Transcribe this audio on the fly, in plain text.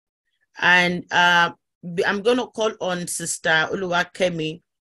And I'm going to call on Sister Oluwakemi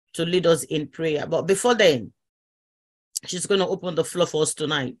to lead us in prayer. But before then, she's going to open the floor for us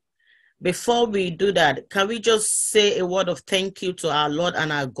tonight. Before we do that, can we just say a word of thank you to our Lord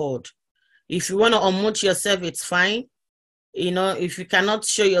and our God? If you want to unmute yourself, it's fine. You know, if you cannot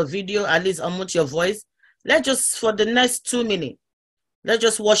show your video, at least unmute your voice. Let's just, for the next 2 minutes, let's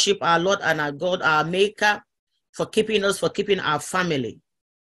just worship our Lord and our God, our Maker, for keeping us, for keeping our family.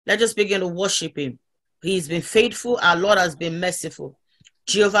 Let's just begin to worship him. He's been faithful. Our Lord has been merciful.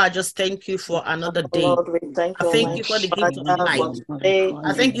 Jehovah, I just thank you for another day. Lord, we thank I thank you for the gift of life.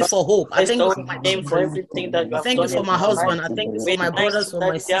 I thank you for hope. I thank you for my name for everything that you have thank you for my husband. I thank you for my brothers, for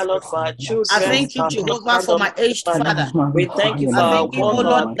my sisters. Lord, for our children. I thank you, Jehovah, for my aged father. We thank you for I our thank you, oh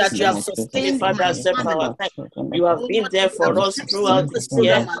Lord, that you have sustained Father, my accept family. our thanks. You have been there for us throughout this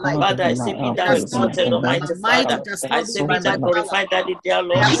year. Father, I say be thou exalted, Almighty Father. I say be thou glorified, Daddy, dear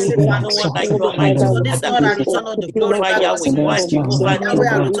Lord. No one like you, Almighty Father. Jehovah Yahweh, you are Jehovah Nissi.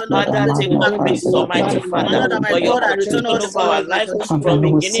 Father, take all praise, Almighty Father, for your protection over our life from the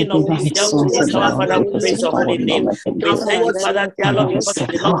beginning of this year to this hour. Father, we praise your holy name. We thank you, Father, dear Lord, because you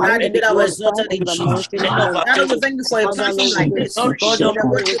did not have any glory in Jesus. Father, we thank you for a platform like this. Lord God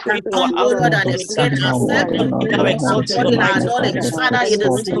Almighty, We can come, oh Lord, and explain ourselves. Somebody in our knowledge. Father, it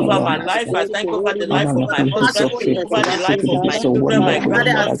is over my life. I thank you over the life of my husband, over the life of my children, my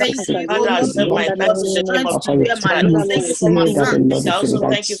grandchildren. Father, accept my thanks in the name of Jesus. Thank you for my sons. I also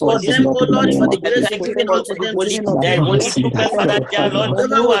thank you for this. Them, oh Lord, for the grace you've given unto them to Father, dear Lord,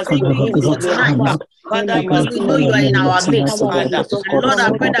 who has thank you for tonight. Father, Because we know you are in our midst. Father. And Lord, I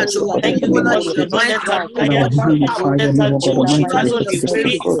pray that you will Thank you because you anointed our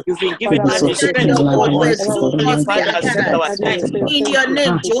You've been given her the strength to go on. Father, accept our thanks. In your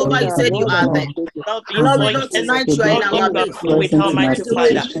name, Jehovah, you said you are there. Lord, tonight you are in our midst. With Almighty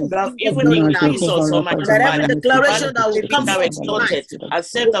Father, you have even increased us, Almighty That every Father. declaration that will come Now forth tonight, exalted.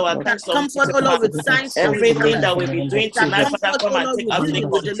 Accept our thanks, comfort, oh Lord, with signs and everything that we'll be doing tonight. comfort, Father, come oh and Lord, take with healing,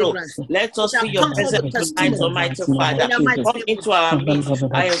 absolute with control. deliverance. Let us feel your Comfort presence with tonight, testimony. Almighty Father. Come into our midst.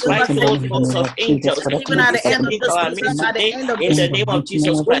 I invite all hosts of angels Even at the end of this our program, midst at the today end of in this, the name of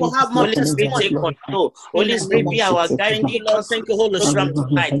Jesus we Christ. will have more Holy Spirit, testimony. take control. Holy Spirit, be our guide. Thank you, Lord. Thank you, Holy Spirit.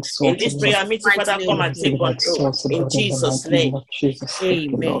 Tonight. In this prayer meeting, Father, come and take control. In Jesus' name.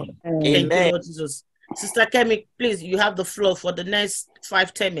 Amen. Amen. Thank you, Lord Jesus. Sister Kemi, please, you have the floor for the next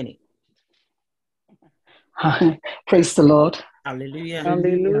 5-10 minutes. Praise the Lord. Hallelujah.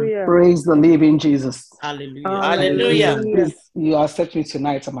 Hallelujah. Praise the living Jesus. Hallelujah. Hallelujah. Please, you accept me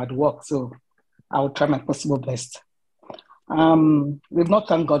tonight. I'm at work, so I will try my possible best. We've not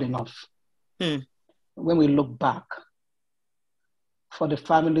thanked God enough. When we look back for the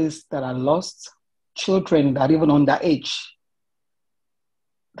families that are lost, children that are even underage,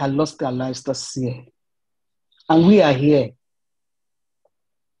 that lost their lives this year. And we are here.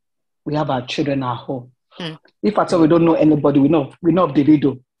 We have our children at home. If at all we don't know anybody, we know of the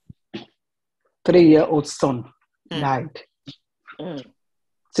video. 3-year-old son died.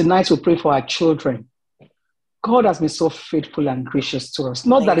 Tonight we pray for our children. God has been so faithful and gracious to us.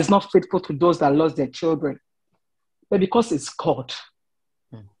 Not that it's not faithful to those that lost their children, but because it's God.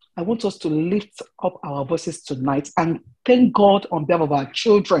 I want us to lift up our voices tonight and thank God on behalf of our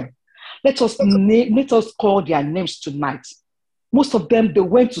children. Let us call their names tonight. Most of them, they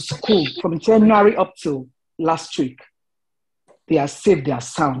went to school from January up till last week. They are safe, they are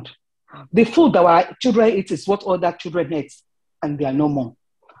sound. The food that our children eat is what other children eat, and they are no more.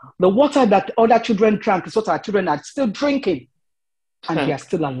 The water that other children drank is what our children are still drinking, and they are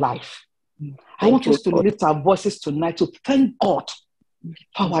still alive. I want us to lift our voices tonight to thank God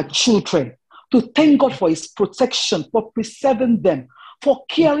for our children, to thank God for His protection, for preserving them, for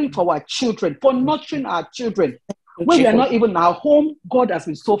caring for our children, for nurturing our children. When we are not even in our home, God has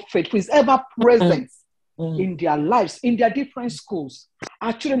been so faithful. He's ever present in their lives, in their different schools.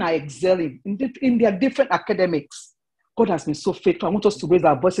 Our children are excelling in their different academics. God has been so faithful. I want us to raise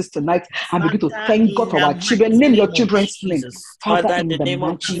our voices tonight and begin to thank God for our children. Name your children's name. Father, in the name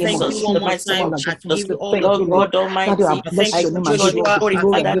of Jesus, in the mighty name of Jesus, God Almighty, I thank you,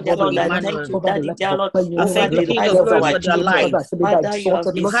 Father, dear Lord, I thank you, Daddy, dear Lord, over the lives of our children. Father, you have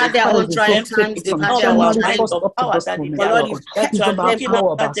been had their own trying times, they've had their own times of power, Daddy, dear Lord, that you are looking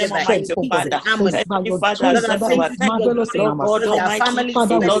after them, Almighty Father. Father, accept our thanks. Lord God Almighty, a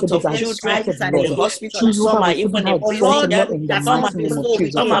lot of children in the hospital, some are even in prison.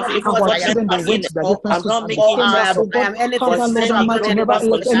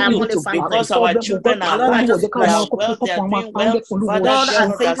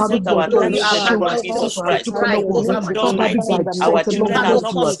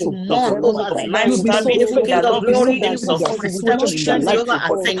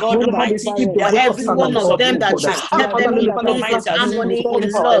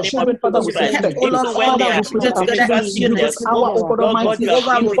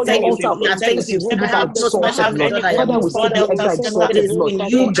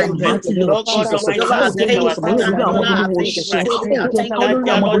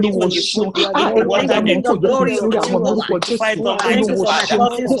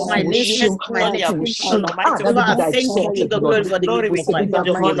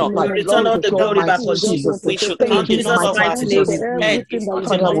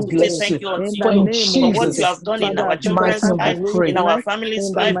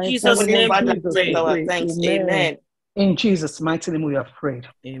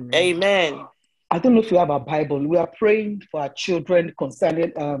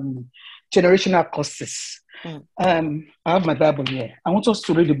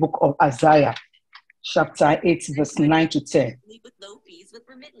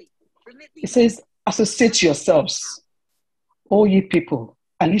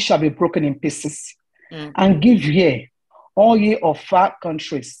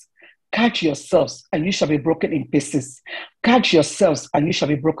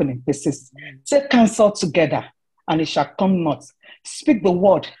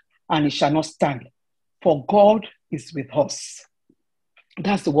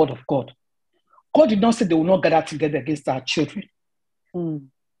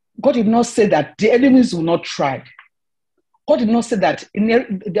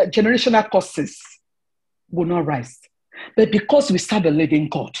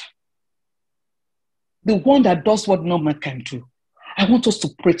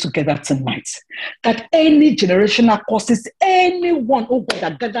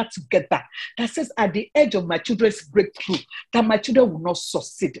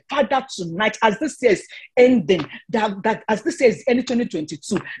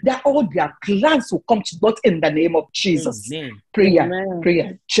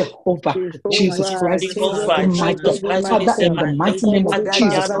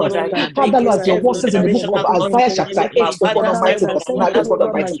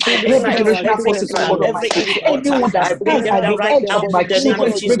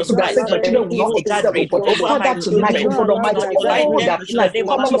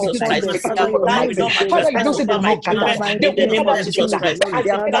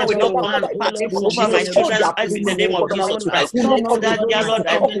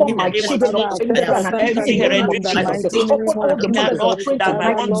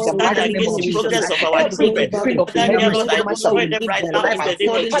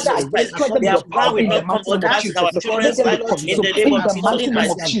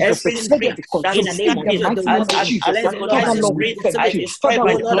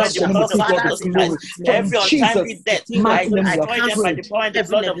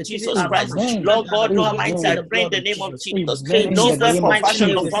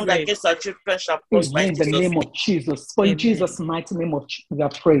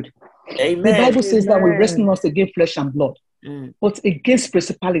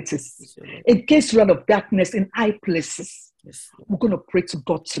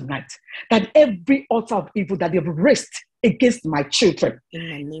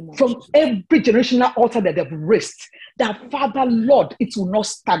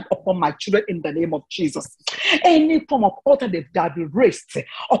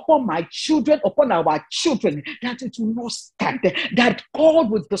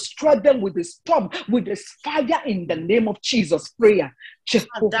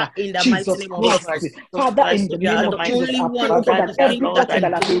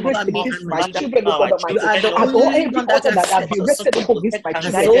 every altar that have been erected up against my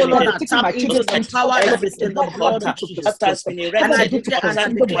children, oh Lord, I taking my tap into children the power that is in the blood of Jesus. And I declare and I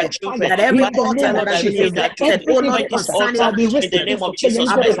declare that every altar that has been erected, oh Lord, concerning my children, in the name of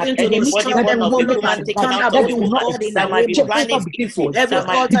Jesus I Christ, begin to anybody destroy born them, of oh a Lord, woman by taking thunder, out oh of Lord, the womb God, in the that might name be of planning Jesus. evil, Every that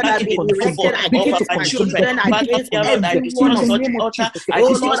might be altar that planning be the erected downfall of against my my children. children, Father, against dear Lord, I everyone in destroy the of such name of altar. Jesus. I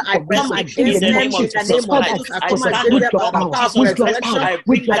oh Begin Lord, destroy to I such convince come them vessel in in the against the name of them name of in the Jesus. Jesus name of Father, Christ. Jesus. I I I come prophesy stand with against them your by upon the the power, power keys of of with your destruction. power, resurrection. I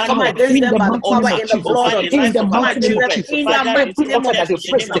with bring your I down come power, every against in them the by evil the mighty name power altar of in the Jesus. blood over of the In life the Jesus. of Come our mighty name In the mighty name of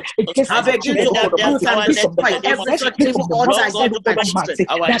Jesus, I begin to uproot and destroy every such evil altar against my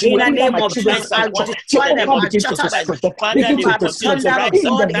children. In the name of Jesus, I destroy them, I shatter them. Begin to the thunder of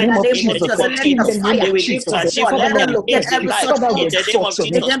God in the name of Jesus. Let the fire begin to fall. Let them locate every such altar.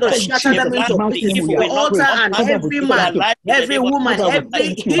 Begin to shatter them into pieces. The altar and every man, every woman,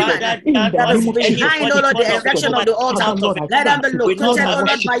 every human that is behind all of the erection of the altar. Let them be located, O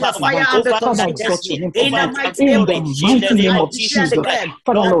Lord, by your fire and be consumed. In the mighty name of Jesus, I declare the claim.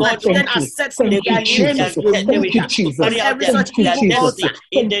 All my children are set free. Their name is removed from every such evil altar.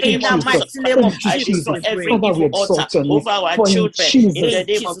 In the mighty name of Jesus, every evil altar over our children. In the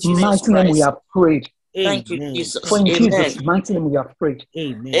name of Jesus Christ, we have prayed. Thank you, Jesus. For in Jesus' mighty name we have prayed.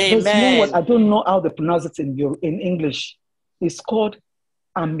 Amen. There's no word, I don't know how they pronounce it in English. It's called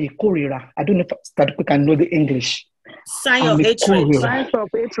amikorira. I don't know if that we can know the English. Sign of hatred. Signs of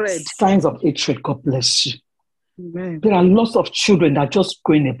hatred. Signs of hatred. God bless you. Amen. There are lots of children that are just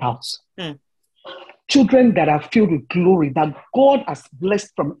going about. Children that are filled with glory that God has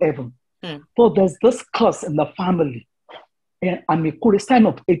blessed from heaven. But there's this curse in the family. Amikorira, sign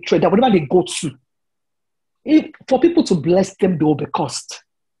of hatred, that whatever they go to, for people to bless them, they will be cursed.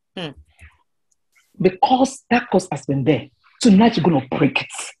 Because that curse has been there. Tonight you're going to break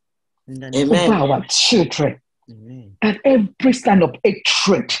it. Over our children. That every sign of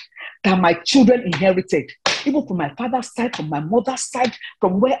hatred that my children inherited, even from my father's side, from my mother's side,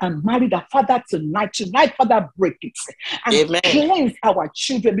 from where I'm married, Father, tonight, Father, break it. And cleanse our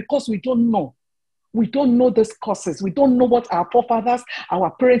children, because we don't know. We don't know these causes. We don't know what our forefathers,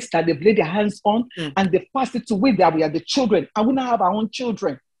 our parents that they've laid their hands on, and they passed it to we that we are the children, and we now have our own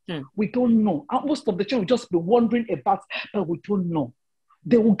children. We don't know. And most of the children will just be wondering about, but we don't know.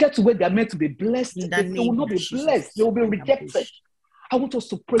 They will get to where they are meant to be blessed. They will not be blessed. They will be rejected. I want us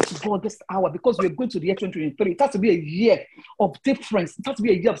to pray to God this hour, because we're going to the year 2023. It has to be a year of difference. It has to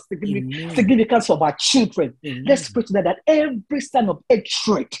be a year of significance of our children. Let's pray to that every sign of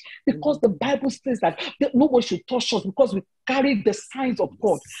hatred, because the Bible says that no one should touch us, because we carry the signs of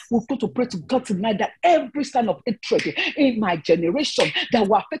God. We're going to pray to God tonight that every sign of hatred in my generation that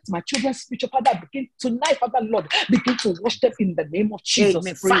will affect my children's future, Father, begin tonight, Father Lord, begin to wash them in the name of Jesus.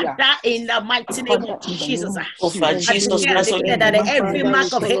 Father, in the mighty name of Jesus. Every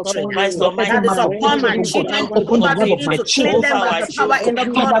mark of hatred that is upon my children, Father, begin to clean them by the power in the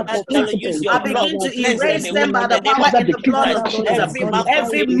blood of Jesus. I begin to erase them by the power in the blood of Jesus.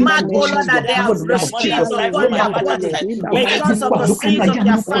 Every mark, oh Lord, that they have received upon their bodies because of the sins of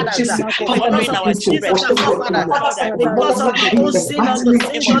their fathers, because of the sins of their forefathers, because of the old sin of the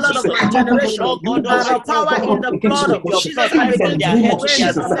sins, oh Lord, of my generation, by the power in the blood of Jesus, I begin to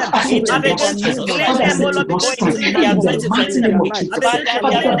erase them. I begin to clean them, oh Lord, before into the year 2023. I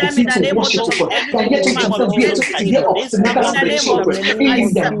begin to clean them in the name of Jesus. Every mark of hatred, in the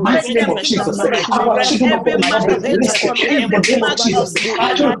name of Jesus, I separate them from every mark of hatred, from every mark of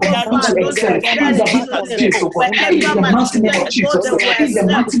those wherever my children go, they will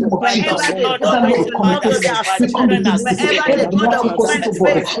accept. Wherever they go, they will not go, they are accepted. Wherever they go, they will find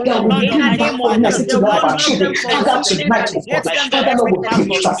favor. In the name of Jesus, they won't love them for nothing and hate them for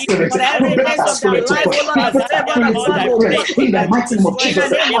everything. For every days of their life, oh Lord, the favor of God will work with them. Mighty name of Jesus,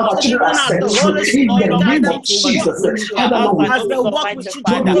 the Holy Spirit guide them to walk with you as they walk with you,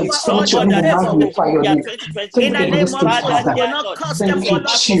 Jehovah, all your favor will go. In the name of Jesus, you will not cause them for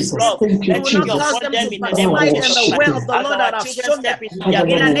lack of love. You will not cause them to backslide in the way of the Lord that have shown them. In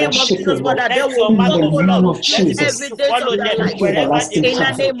the name of Jesus, Father, they will walk, oh Lord, every day of their life. In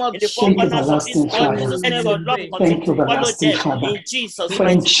the name of Jesus. Thank you, everlasting Father. For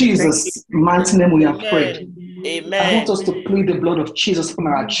in Jesus' mighty name we have prayed. Amen. I want us to plead the blood of Jesus upon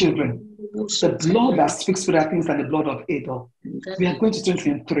our children. The blood that speaks better things than the blood of Abel. We are going to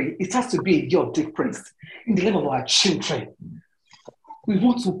 2023. It has to be a year of difference in the life of our children. We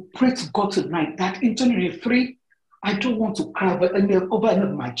want to pray to God tonight that in 2023, I don't want to cry over any of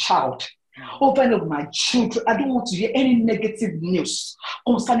my child, over any of my children. I don't want to hear any negative news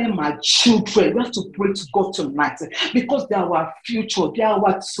concerning my children. We have to pray to God tonight because they are our future, they are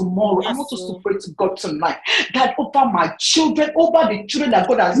our tomorrow. I want us to pray to God tonight that over my children, over the children that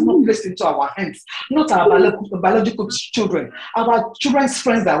God has not placed into our hands, not our biological children, our children's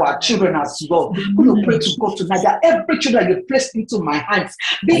friends that are our children as well. We will pray to God tonight that every children you placed into my hands,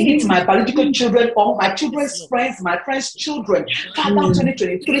 be it my biological children or my children's friends, my friends' children, Father,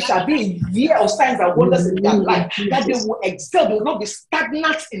 2023 shall be a year of signs and wonders in their life, that they will excel, they will not be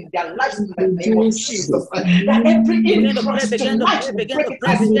stagnant in their lives in the name of Jesus. That every interest tonight will break it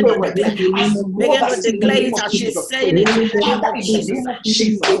as we pray, as brothers in the name of Jesus. Father, in the name of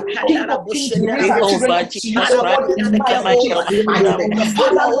Jesus, King of Kings, we raise our children to you, oh Lord, in the mighty name of Jesus.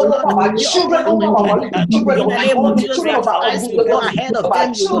 Father, all of our children, all of our little children, in the name all of the Jesus children of Christ, you go ahead of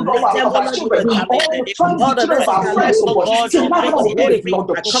them, you will lead them, our Lord, you children, will all the children this of our is friends, oh God, tonight, Almighty Lord, we day. the blood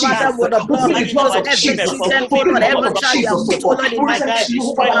of I cover them Jesus. with the We blood plead of the blood Jesus. of Every Jesus. children, We oh plead Lord, the every blood of child you have Jesus, oh put, oh God. Lord, We in my present care, to you, oh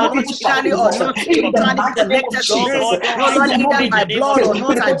whether God, nothing too far biologically for or us. not In the spiritually mighty name of connected to me, Jesus, oh that we Lord, will not either be by blood or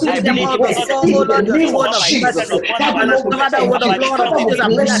not, I bring them all there. before, oh In the Lord, your name of throne of Jesus, mercy. that we And I Lord, we cover them thank with the you. blood of Father, Jesus. we I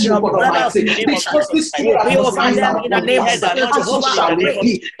pray that bless you, your God brother of Almighty, Bishop because this will spirit has be been over signed them and in the name of wonders, Jesus. and so Jehovah, I shall it pray be.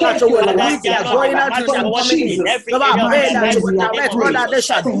 that Thank you you, will lead everlasting their going Father. out and their For in coming in. Jesus' So I pray mighty that you name will we have direct all prayed. that they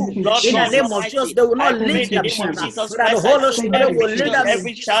shall Thank do you, in the name of Jesus. Jesus. They will not lead Thank you, their children, Jesus. but that the Holy Thank Spirit you, will lead them Jesus.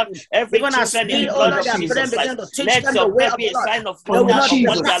 in Jesus' name. Even as we, Thank oh you, Lord, their children Jesus. begin to teach them the way of the Lord. They For will in not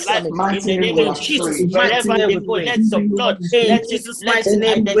Jesus' depart from it. mighty name we In have Jesus' prayed. mighty name we pray. In Jesus' mighty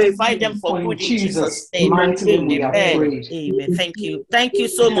name we pray. For in Jesus' Amen. mighty name we have Amen. prayed. Amen. Thank you. Thank you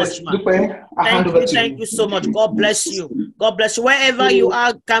so much, Yes, ma. Dupe, I hand over to Thank you. you so much. God bless you. God bless you. Wherever you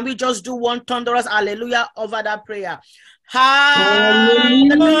are, can we just do one thunderous hallelujah over that prayer?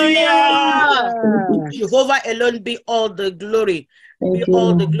 Hallelujah. Jehovah alone be all the glory. Be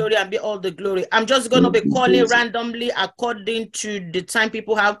all the glory and be all the glory. I'm just going to be calling randomly according to the time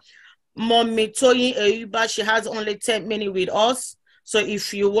people have. Mommy Toyin Eyuba, she has only 10 minutes with us. So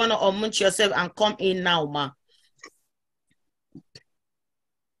if you want to unmute yourself and come in now, ma.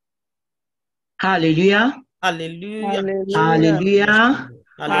 Hallelujah. Hallelujah. Hallelujah.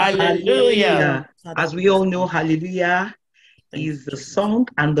 Hallelujah. As we all know, hallelujah is the song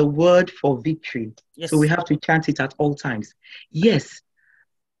and the word for victory. Yes. So we have to chant it at all times. Yes,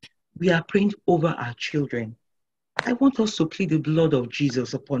 we are praying over our children. I want us to plead the blood of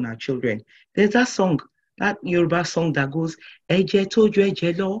Jesus upon our children. There's that song, that Yoruba song that goes, Ẹ̀jẹ̀ tó ju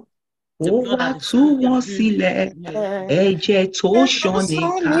ẹ̀jẹ̀ lọ, ó wá tú wọn sílẹ̀. Ẹ̀jẹ̀ tó ṣàn ní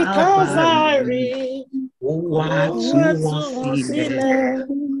Calvary, ó wá tú wọn sílẹ̀.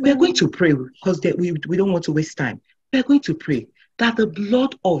 We're going to pray because we don't want to waste time. We're going to pray that the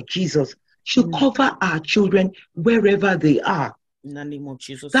blood of Jesus should cover our children wherever they are. In the name of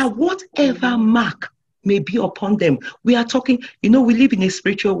Jesus. That whatever mark may be upon them. We are talking, we live in a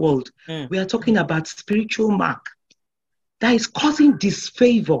spiritual world. We are talking about spiritual mark that is causing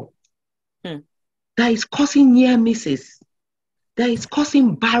disfavor, that is causing near misses, that is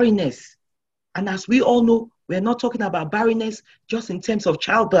causing barrenness. And as we all know, we're not talking about barrenness just in terms of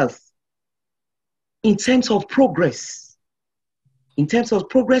childbirth, in terms of progress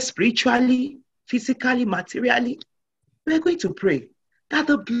spiritually, physically, materially. We're going to pray that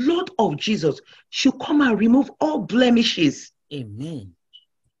the blood of Jesus should come and remove all blemishes. Amen.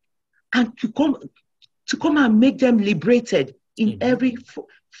 And to come and make them liberated in every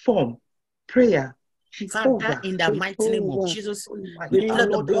form. Prayer. Father, in the mighty name of Jesus, we plead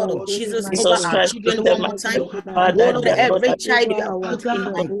the blood of Jesus over our children one more time. Lord, every child you have put in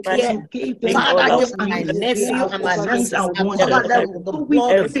my care, Father, even my nephew and my nieces, I cover them with the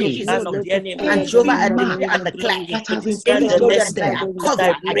blood of Jesus. And Jehovah Adeniji and the clan, any children that are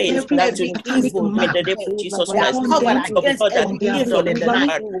covered against every evil mark. We are covered against every evil in the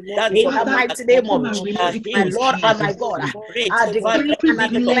night. In the mighty name of Jesus, my Lord and my God, I decree and I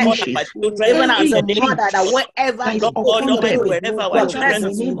declare, even as a mother, that wherever they go, wherever our children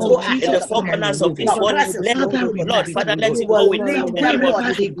presence will go go ahead in the of four them. corners of this Your world, presence let will go them, with Lord, them. Father, let You it go will with them lead in the them, name of Lord,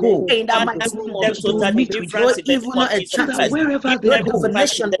 wherever they go, in the Father, mighty give name of them Jesus. total meet with No deliverance in the name evil, no of Jesus so that enchantment, Christ. wherever Give they no them go,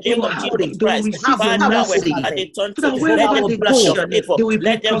 deliverance in divination the name they of over Jesus it. will Christ. You have receive your Father, power over wherever mercy. them. they turn So to, that let Jehovah wherever them will they bless find go, your your name. favor. there will be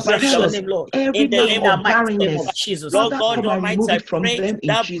Let them We find bless your your prosperity. name, Lord. Every in the mark name In the of of mighty Jesus name of barrenness, Christ. Jesus. Lord Father, God come and Almighty, remove I it from pray them in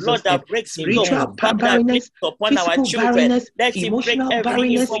that blood Jesus' name. that breaks the yoke, Spiritual Amen. Father, release barrenness, upon our physical children. barrenness, Let it break emotional every Any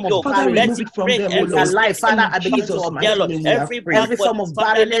barrenness, evil form of yoke. Father, Let barrenness remove it it from break them, O in every their Lord. life, spirit Father, In I begin to Jesus' dear mighty Lord, uproot name we have every prayed. every backward, form of Father,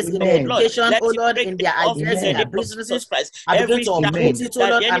 let barrenness in your their Amen. blood, education, let oh it Lord, break in them their off in ideas, in the their name Amen. of Jesus businesses. Christ. I begin Every to shackle uproot Amen. it, oh that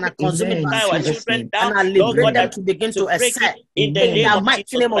Lord, the and enemy I used consume to it Amen. by In tie our fire. Jesus' children name. And down, I Lord liberate God, I them Amen. to begin begin to to break it excel. in the In name the of mighty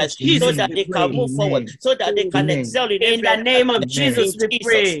Jesus name of Christ, so Jesus, that we they can pray. move forward, Amen. so that they can Amen. excel in In every the area name of of their life. Amen. Jesus, In we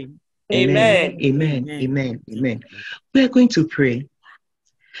Jesus. pray. Amen. Amen. Amen. Amen. Amen. Amen. Amen. We are going to pray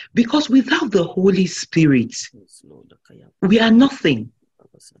because without the Holy Spirit, we are nothing.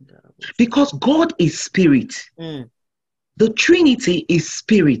 Because God is spirit. The Trinity is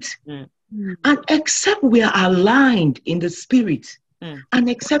spirit. And except we are aligned in the spirit, and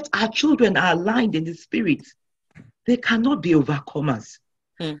except our children are aligned in the spirit, they cannot be overcomers.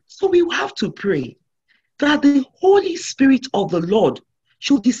 So we have to pray that the Holy Spirit of the Lord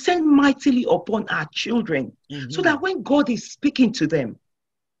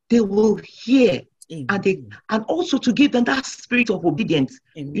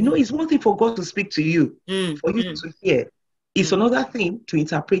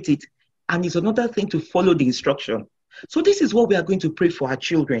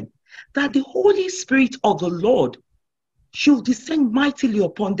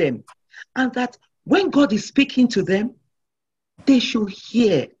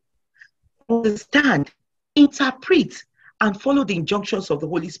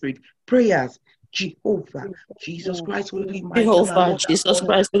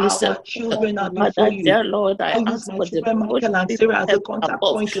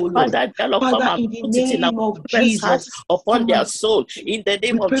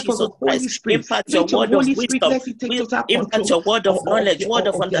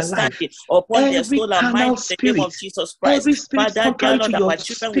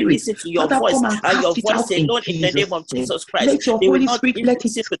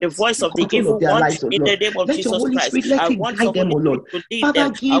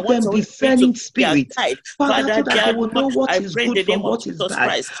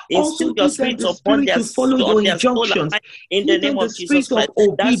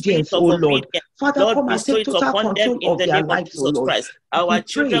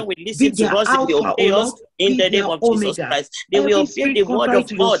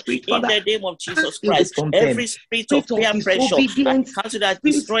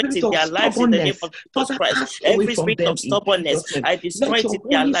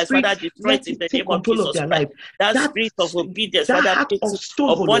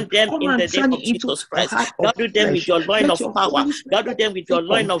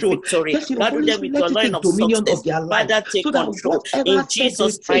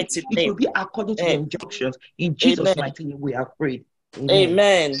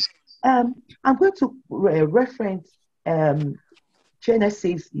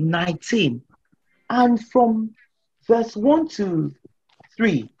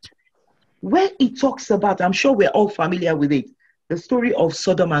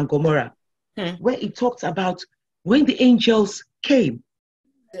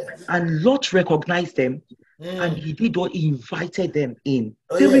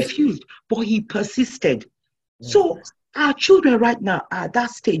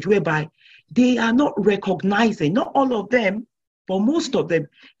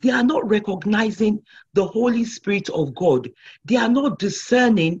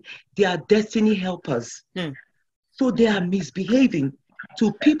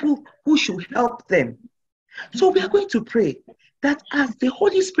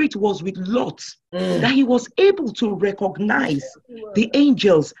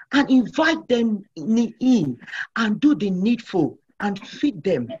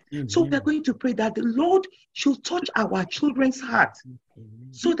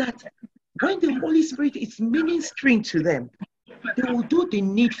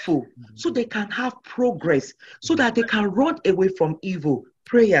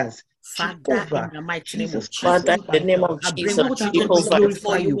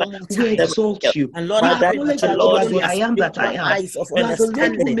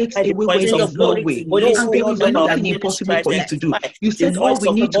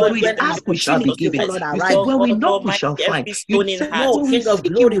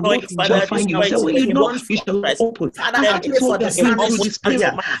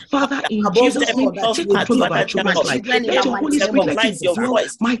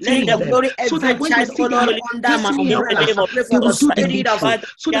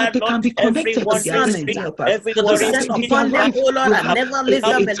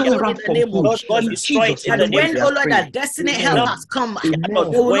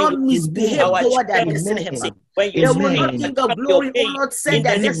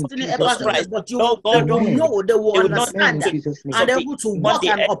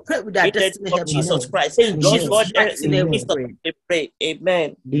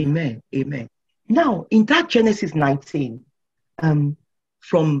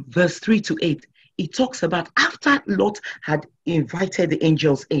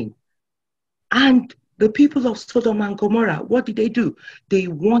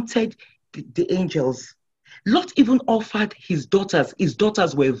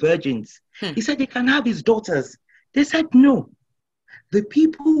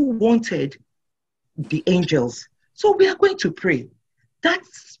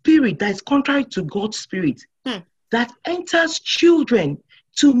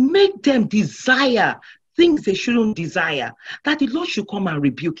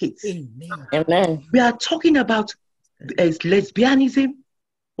lesbianism,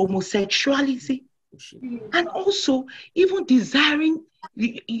 homosexuality, and also even desiring,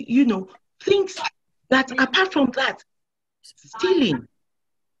 things that apart from that, stealing,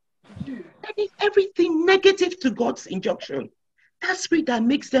 everything negative to God's injunction. That spirit that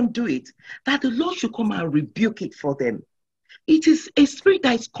makes them do it, that the Lord should come and rebuke it for them. It is a spirit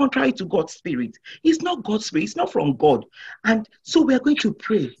that is contrary to God's spirit. It's not God's spirit. It's not from God. And so we are going to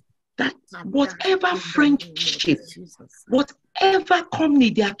pray that whatever friendship, whatever company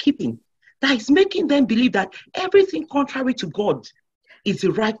they are keeping, that is making them believe that everything contrary to God is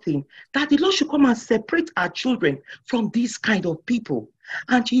the right thing, that the Lord should come and separate our children from these kind of people.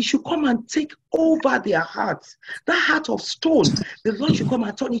 And He should come and take over their hearts. That heart of stone, the Lord should come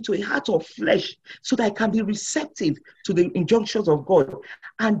and turn it to a heart of flesh, so that it can be receptive to the injunctions of God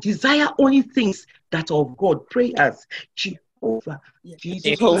and desire only things that are of God. Prayers. Jehovah,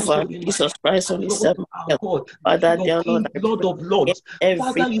 Jesus Christ, Holy Son, God, Father, dear King, Lord of Lords.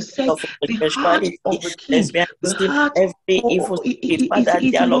 Father, you said the heart of a king, the heart every evil Father,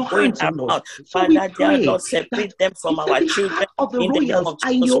 is they are in your not going hands, O Lord. out. So we Father, pray Lord, separate them from that our the children heart of the in the name royals of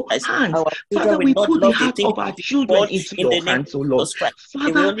are in Jesus your Christ. hands. Our children Father, will we not put the love the heart things of our of the children world into in your the name hands, O of Lord. Jesus Christ. They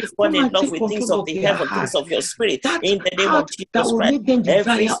will Father, only fall come in and love take with things control of of the their heaven, things hearts. of your spirit That in the name of heart that Jesus will Christ. make them Every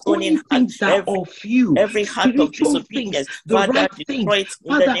desire stoning only heart, things that are of you, every heart of spiritual things, disobedience, the Father, right things. destroy it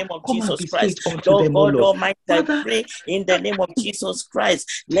in the Father, name of come and Jesus bestow it Christ. unto Lord them, O God Lord. Almighty, I Father, pray in the name of Jesus Christ.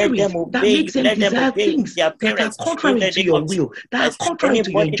 Let them that obey you. makes them Let them desire obey things their that are parents in contrary the to name your of Jesus will, that are Christ. contrary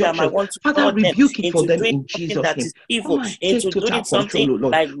to your Anybody that might injunction. want to Father, draw them rebuke it for into them doing in something Jesus' that name. is evil, Come and into take doing total something control, O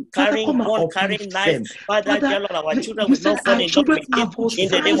Lord. like Father, carrying come and gun, carrying uplift knife, them. Father, Father, dear Lord, our children you will said not fall our in love children with are it for in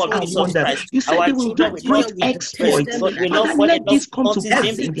the name signs of and Jesus wonders. Christ. You said Our they will children do will not great be depressed, exploits. will not Father, fall in let love this with come to pass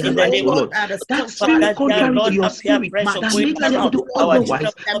autism in their in the lives, O name of Lord. Jesus. That Father, spirit dear contrary to Lord, your appear spirit pressure that going makes them around. do Our otherwise.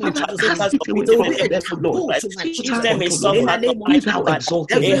 children will not be Father, partakers cast it of away it in the from name of them, O Jesus Lord. Christ. Take Give total them a control, O soft Lord. heart of Be mighty thou Father,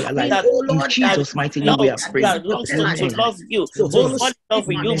 exalted a in heart their lives. that In Jesus' mighty name we have prayed. longs to Amen. love you, The to Holy fall Amen. in love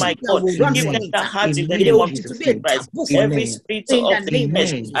with Spirit you, my Amen. material God. will run Give from them Amen. it. the heart in the Amen They name in will of be to Jesus' be Jesus a name. Christ. taboo for Every them. Amen. spirit In the of name of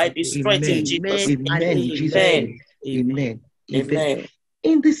weakness, Amen. I Jesus. destroy it in Amen. Jesus' Amen name. and Amen in Jesus' amen. Amen. name. Amen. Amen. Amen. Amen.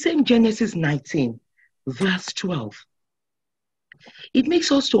 In the same Genesis 19, verse 12, it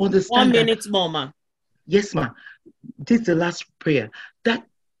makes us to 1 understand that, minute more, ma. yes, ma, this is the last prayer, that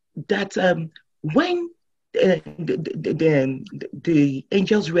when the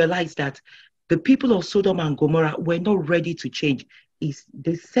angels realized that the people of Sodom and Gomorrah were not ready to change,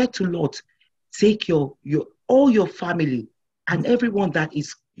 they said to Lot, take your all your family and everyone that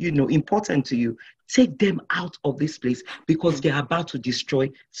is important to you, take them out of this place, because they are about to destroy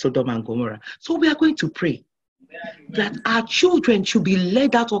Sodom and Gomorrah. So we are going to pray that our children should be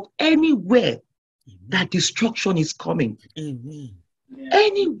led out of anywhere that destruction is coming. Amen.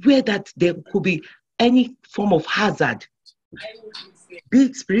 Anywhere that there could be any form of hazard, be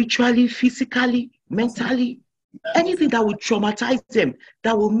it spiritually, physically, mentally, anything that will traumatize them,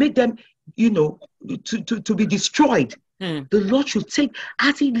 that will make them, to be destroyed. The Lord should take,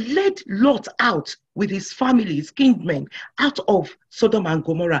 as He led Lot out with his family, his kinsmen, out of Sodom and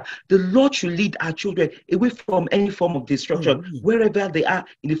Gomorrah. The Lord should lead our children away from any form of destruction, wherever they are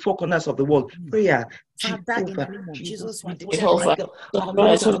in the four corners of the world. Prayer. Father, in the name of Jesus, Jehovah, Christ,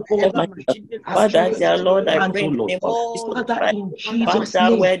 Father, dear Lord, I pray in the name of Jesus Father, Christ. in Jesus' Father,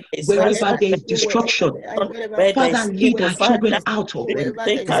 name, where there is wherever there is husband, destruction, where there is Father, lead evil, our Father, children out of them.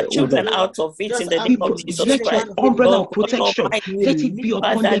 take our Oh children Lord. out of it in the name of Jesus Let your Christ. umbrella Lord of God protection, Almighty, let it be upon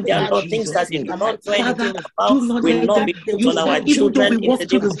Father, them dear in Lord, things Jesus' that they do name. not know Father, anything about do not will let not them, be put you on our said, even though children we in walk the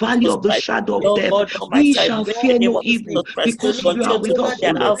through name the of valley Jesus of the Christ. shadow of Lord death, God we Almighty, I shall pray fear in the name no of evil, Jesus Christ. because you are Continue to with be us, O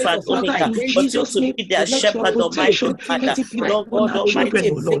their Lord. Alpha and Father, Omega. in Continue Jesus' to name, be their let your shepherd, Almighty protection, Father. let it be Lord upon God our children, Almighty,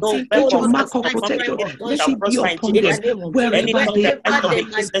 O Lord. no Let your weapon mark formed of from protection, against them let shall it be prosper in upon Jesus' them, name. Any wherever tongue they that rises up are.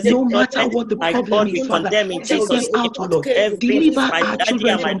 against us in No matter judgment, what the my problem God, is, we Father, condemn in take them Jesus' name. out, O Lord. Every Deliver my our daddy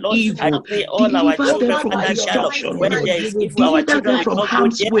children and my from Lord, I evil. pray all our Deliver them children, from Father, dear Lord, destruction, O where Lord. there is evil, our Deliver children them will from not go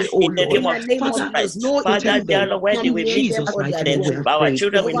harm's there way, O in the Lord. name of Jesus Father, Christ. Father, protect dear them. Lord, where they In will meet them Jesus' on mighty name we accident, have our prayed.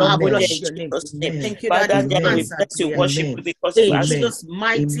 children will not go there Amen. in Jesus' name. Amen. Thank you, Daddy, Father, for dear Lord, we Amen. answered bless you, prayer. worship you Amen. because you In answer Amen. Jesus'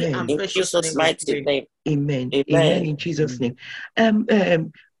 mighty Amen. and in precious Jesus' name we mighty pray. name. Amen. Amen. Amen. In Jesus' name.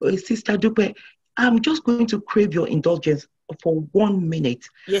 Sister Dupe, I'm just going to crave your indulgence for 1 minute.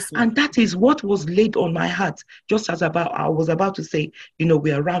 Yes, ma'am. And that is what was laid on my heart, just as I was about to say,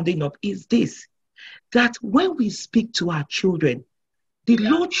 we are rounding up, is this, that when we speak to our children, the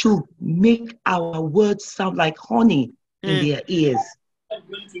Lord should make our words sound like honey in their ears.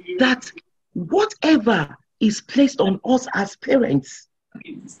 That whatever is placed on us as parents,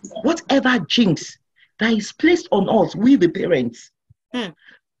 whatever jinx that is placed on us, we the parents,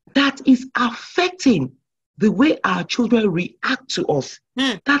 that is affecting the way our children react to us,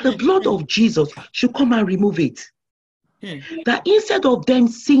 that the blood of Jesus should come and remove it. That instead of them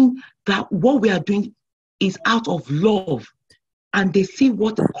seeing that what we are doing is out of love, and they see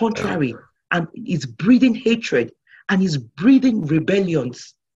what contrary and is breeding hatred and is breeding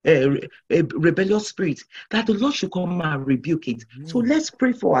rebellious spirit, that the Lord should come and rebuke it. So let's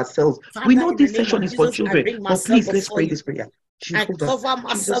pray for ourselves. Father, we know in this the name session of is for Jesus, I children, bring but myself please let's before pray you. this prayer. I cover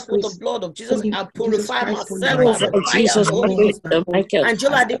myself with the blood of Jesus. I purify myself by the fire Jesus of the Holy Ghost. Michael. And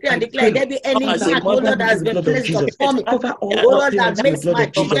Jehovah, I declare and declare, there be any Father, mark, oh Lord, that has been blood of placed Jesus. upon me, Cover all oh our Lord, that parents with the makes blood my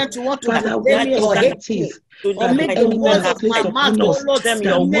of Jesus. children to want to Father, disobey me or hate it me, is or that make the the enemy words has of my placed mouth, upon oh us, Lord, that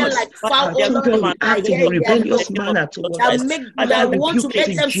smell like foul, our oh Lord, children in my react in a head, their rebellious nose, manner towards that us. make Father, that want to rebuke it make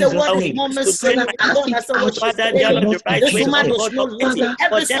in them say, Jesus' what is name. Mama Father, saying? I cast don't it understand what out she's that they are saying. not in This Jesus' woman name. does not listen. Father,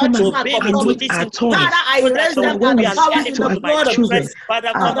 Every come such and mark upon anoint me, our Father, tongues. I erase So them by when the we power speak in to the our blood of children, Jesus. By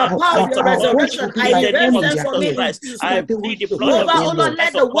the power of your our voice resurrection, will be I like erase honey in them their from me ears, in Jesus' so name. that they will hear, Jehovah, oh oh Lord, Lord.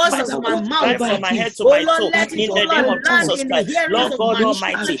 let the words of Father, my mouth, whatever it is, oh Lord, let that it, is oh Lord, upon land us, in the hearings that of will my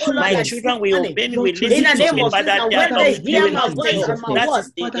make our children, oh Lord, children, like sweet honey. Lord, to In the listen name to of us. Jesus, and when Father, they we hear pray my in voice and Jesus' my name.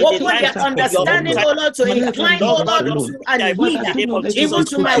 words, Father, open take their us out of the understanding, enemy. oh Lord, to Never incline, leave oh us Lord, alone. and heed Father, do not let us even be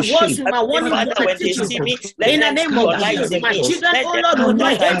to put my to words, shame. to my one Father, to my take teachings. control. In the name Come of and Jesus, my direct us. children, oh Lord, will not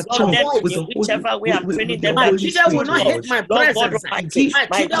Anoint hate our my tongue voice. with the My Holy children will Spirit, O not hate Lord. my presence. Give, My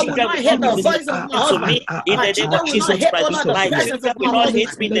children will Father, not hate the may voice of my husband. My children our will not children hate, oh hate Lord, the us, O Lord. presence of my Father,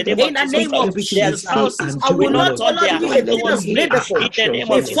 husband. let them In the hate name of everything we Jesus, say and I do, will O not, Lord. oh Lord, be Father, a let them Venus hate our ridicule actions, O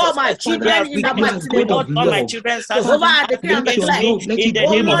Lord. before my Father, children in the you are mighty name God of of Jesus. love. Jehovah, Father, I declare and let your declare, love, let it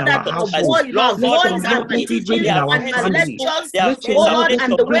oh reign in Lord, our that household. my Let your voice love, and my let it reign teachings in our and my family. lectures, Let your oh love, Lord, let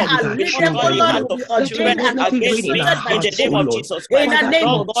and it the way reign with I our lead them, oh children, O Lord, Lord. will be Let your ordained love, and let it reign in our orchestrated by hearts, O heaven. Lord. In the Father, name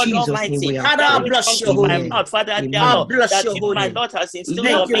in of Jesus' Jesus. name we have Father, I prayed. bless your holy Amen. name. I Amen. bless your holy name.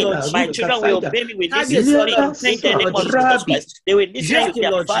 Thank you, Lord Jesus. Thank you, so Lord. Thank you, Lord Jesus. Thank you,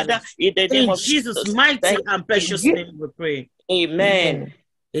 Lord Jesus. In Jesus' mighty and precious name we pray. Amen.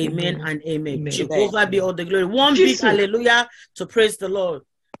 Amen and amen. Amen. Jehovah be all the glory. One big hallelujah to praise the Lord.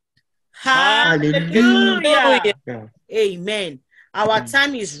 Hallelujah. Amen. Our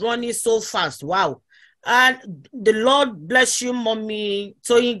time is running so fast. Wow. And the Lord bless you, Mommy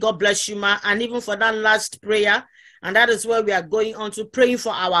Toyin. God bless you, ma. And even for that last prayer. And that is where we are going on to praying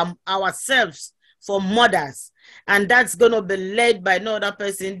for ourselves, for mothers. And that's going to be led by no other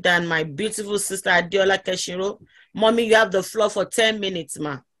person than my beautiful sister, Adiola Keshiro. Mommy, you have the floor for 10 minutes,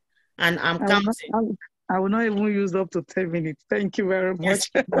 ma. And I'm counting. I will not even use up to 10 minutes. Thank you very much.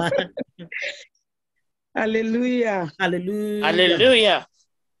 Yes, Hallelujah. hallelujah. Hallelujah.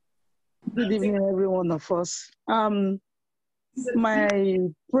 Good evening, every one of us. My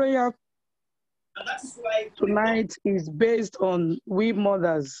prayer tonight is based on we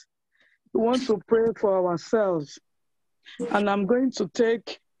mothers. We want to pray for ourselves. And I'm going to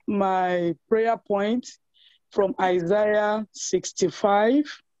take my prayer point from Isaiah 65,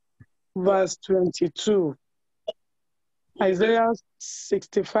 verse 22. Isaiah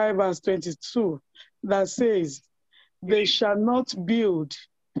 65, verse 22, that says, they shall not build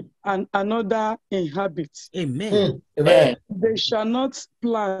and another inhabit. Amen. Amen. They shall not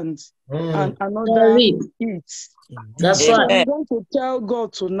plant and another eat. That's So right. I'm going to tell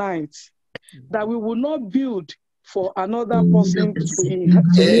God tonight that we will not build for another person to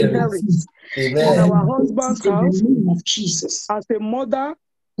inherit in our husband's house. As a mother,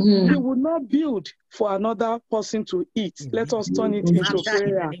 we will not build for another person to eat. Let us turn it into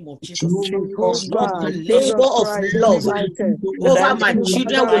prayer. Jehovah, Jehovah, labor Jesus of Christ, love over my Father,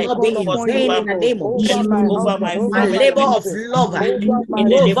 children will I not be call in upon vain you, in the Lord, name of over Jesus. my husband, My over my labor of children, love over my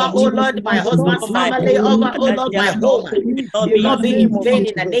over, oh family, Lord, my my husband's son, my family, over, oh Lord, my home to eat will in the not be name in of vain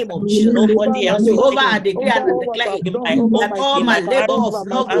in the Jesus. name of Jesus. Over my Jehovah, I children, declare over and I all what declare I've it, done, over that my all my children's house, labor of over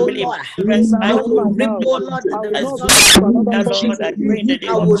my love, oh children, Lord, in my I will husband's reap, house. oh Lord, I the will not result build of for it. another person to eat. I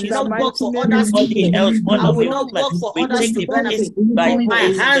will In the not mighty work for name of others to Jesus. eat. I will Lord, not work for others to don't benefit. do My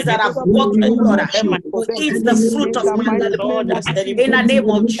hands that have another worked, person oh will Lord, not build for will them eat to the eat. fruit In of the my mighty labor. name of In the Jesus. name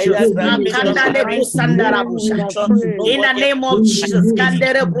of Jesus. In Jesus' mighty name we have prayed. In the name of Jesus. In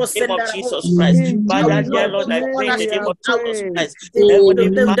I will Jesus' not work for name others we to have eat out prayed.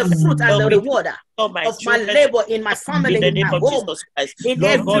 the fruit and the reward of my labor in my family, in my home, in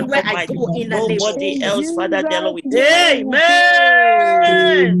everywhere I go, in the name of In Jesus. Jesus' name we pray.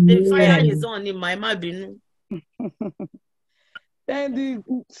 Amen. The fire is on in my mouth. And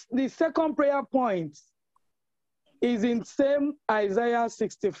the second prayer point is in same Isaiah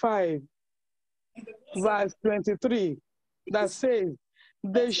 65, verse 23, that says,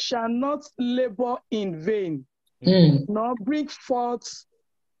 they shall not labor in vain, nor bring forth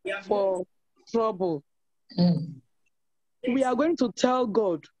for trouble.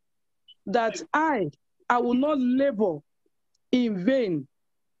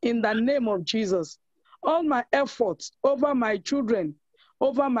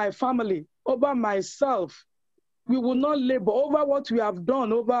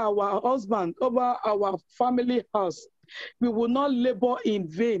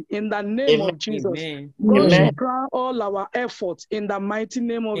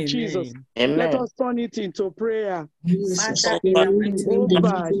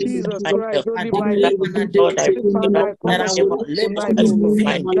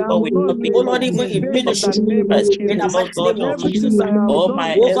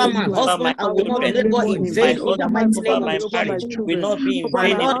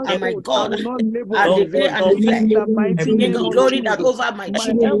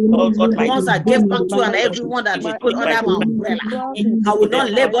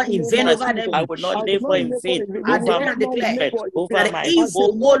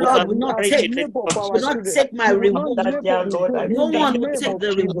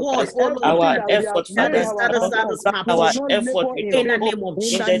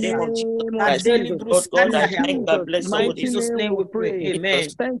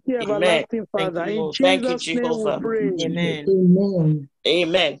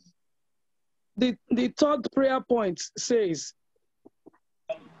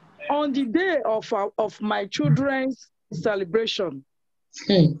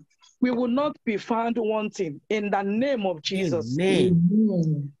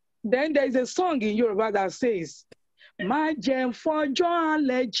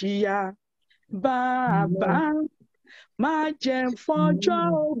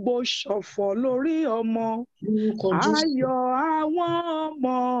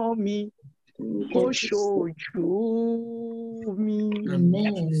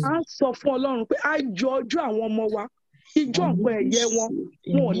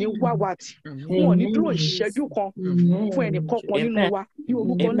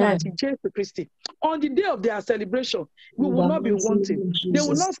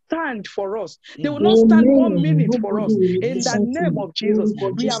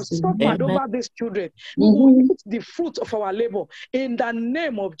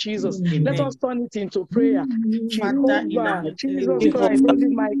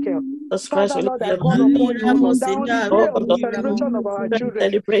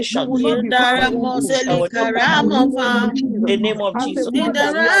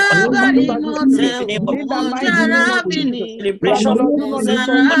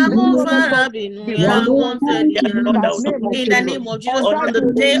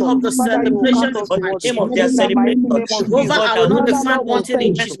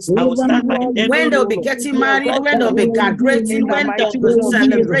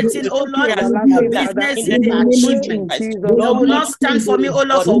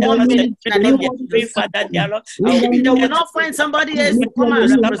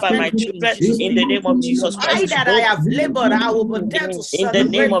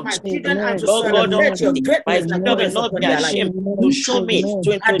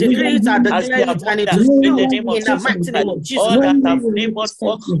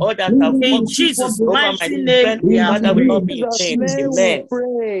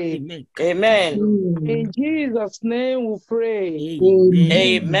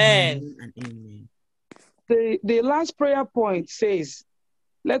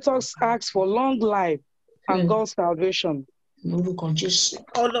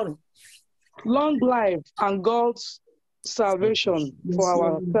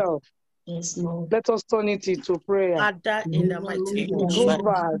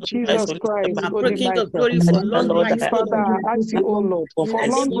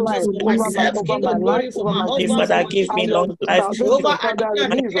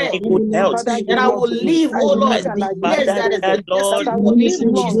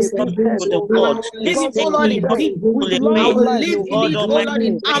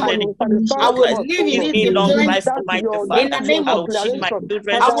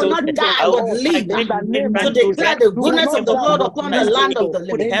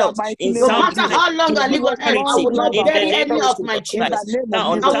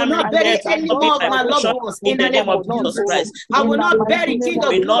 us in the name of Jesus Christ. I will not bury King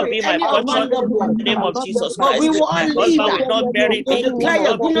of Glory, any of my loved ones. In the name of Jesus But Christ. we will all My live husband will not bury to me. declare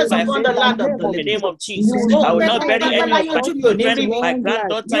your goodness upon the land of the In the living. name of Jesus. I will not bury any of my children, my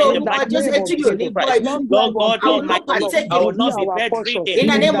granddaughter in the mighty name of Jesus Christ. Lord God I will Almighty, not partake I will in not be bedridden.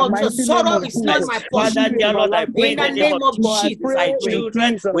 the name of Jesus sorrow is not my portion. Father, dear Lord, I pray in the name of Jesus. My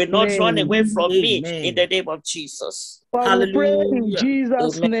children will not run away from me in the name of Jesus. Hallelujah. In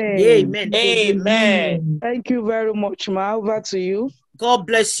Jesus' name. Amen. Amen. Thank you very much, ma. Over to you. God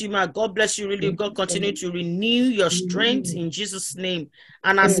bless you, ma. God bless you. Really, God continue to renew your strength in Jesus' name.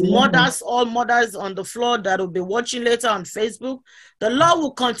 And as mothers, all mothers on the floor that will be watching later on Facebook, the Lord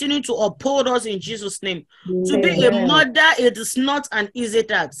will continue to uphold us in Jesus' name. To be a mother, it is not an easy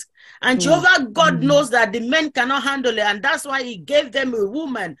task. And Jehovah God knows that the men cannot handle it. And that's why he gave them a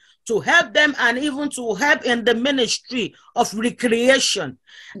woman to help them and even to help in the ministry of recreation.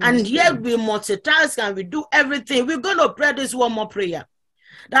 And yet we multitask and we do everything. We're going to pray this one more prayer.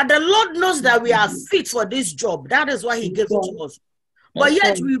 That the Lord knows that we are fit for this job. That is why he gave it to us. But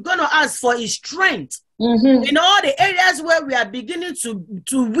yet we're going to ask for his strength in all the areas where we are beginning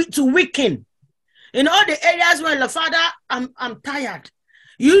to weaken. In all the areas where, Father, I'm tired.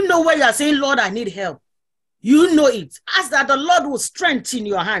 You know where you are saying, Lord, I need help. You know it. Ask that the Lord will strengthen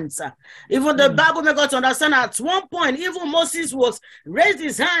your hands. Even the Bible makes us understand at one point, even Moses was raised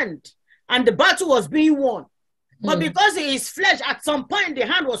his hand and the battle was being won. But because of his flesh, at some point, the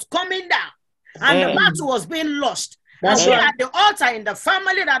hand was coming down and the battle was being lost. That's and we at the altar in the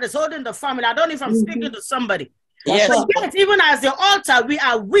family that is holding the family. I don't know if I'm speaking to somebody. Yes. But yet, even as the altar, we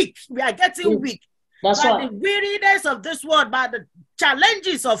are weak. We are getting weak. That's by the weariness of this world, by the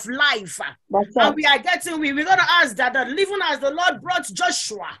challenges of life. And we are getting weak. We're going to ask that even as the Lord brought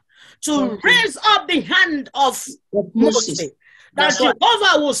Joshua to raise up the hand of Moses, that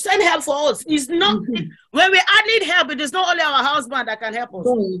Jehovah will send help for us. It's not when we need help, it is not only our husband that can help us.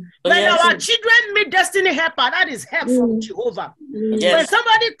 When our children meet destiny helper, that is help from Jehovah. When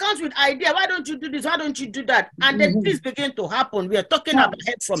somebody comes with idea, why don't you do this? Why don't you do that? And then things begin to happen. We are talking about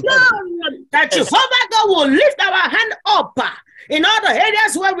help from heaven. That Jehovah God will lift our hand up in all the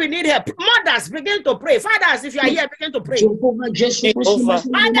areas where we need help. Mothers, begin to pray. Fathers, if you are here, begin to pray. Father,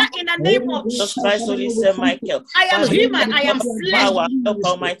 in the name of Jesus Christ, Michael, I am human. I am flesh.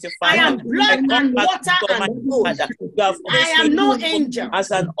 I am blood and water and bone. I am no angel.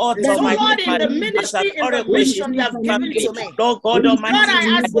 As an author, so Lord, in the ministry, in the mission you have given to me, Lord God Almighty,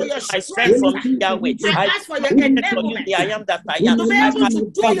 I ask for your strength from Yahweh. I ask for your enablement. I am that I am. To be able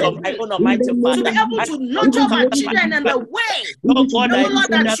to do your will. To be able to nurture my children in the way. Lord God,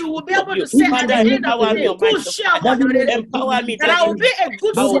 that you will be able to say at the end of the day, good share empower me. That I will be a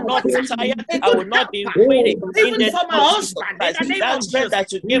good supporter. I will not be weary. Even for my husband, in the name of Jesus,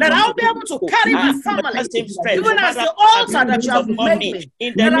 that I will be able to carry my family, even as the altar that you have made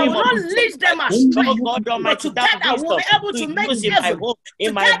me. That I will not lead them astray, but together we'll be able to make heaven.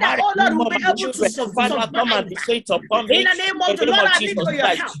 Together, all Lord, we'll be able to survive. In the name of the Lord, I need for your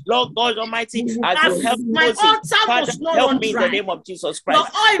help. Lord God Almighty, as you help my altar must not run dry. In the name of Jesus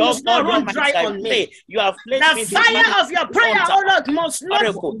Christ. The oil must not run dry on me. You have placed the fire of your prayer, oh Lord, must not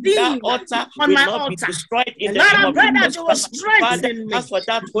dim on my altar. And Lord, I pray that you will strengthen me. As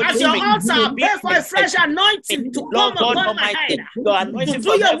your altar, I pray for a fresh anointing to come upon my head. To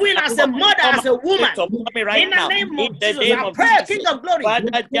do your will as a mother, as a woman. In the name of Jesus, I pray, King of Glory,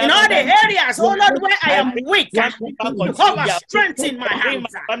 in all the areas, oh Lord, where I am weak, to cover strength in my hands.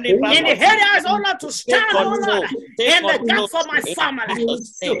 In the areas, oh Lord, to stand, oh Lord, in the gap for my family,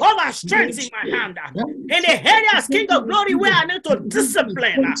 to cover strength in my hand. In the areas, King of Glory, where I need to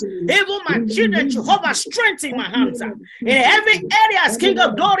discipline, even my children, to cover strength in my hands. In every area, King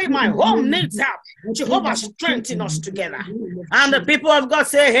of Glory, my home needs help. Jehovah strengthen us together. And the people of God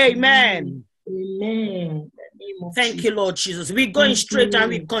say, Amen. Amen. Thank you, Lord Jesus. We're going straight and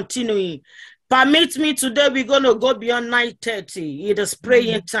we're continuing. Permit me today, we're going to go beyond 9:30. It is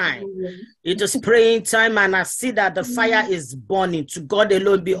praying time. It is praying time, and I see that the fire is burning. To God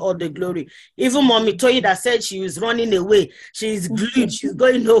alone be all the glory. Even Mommy Toyi that said she is running away. She is glued. She's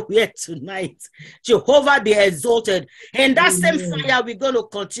going nowhere tonight. Jehovah be exalted. And that same fire, we're going to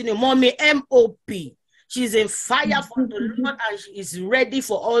continue. Mommy M.O.P. She's in fire for the Lord, and she is ready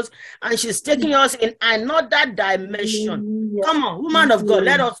for us, and she's taking us in another dimension. Come on, woman of God,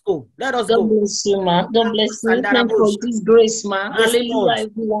 let us go. Let us go. God bless you, ma. God bless you. Thank you for this grace, ma. Hallelujah,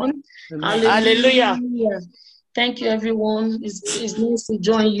 everyone. Hallelujah. Thank you, everyone. It's nice to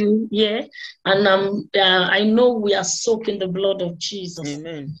join you here. And I know we are soaked in the blood of Jesus.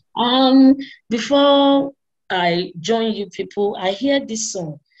 Amen. Before I join you people, I hear this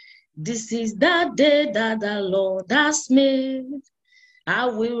song. This is the day that the Lord has made. I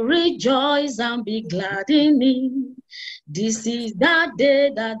will rejoice and be glad in it. This is the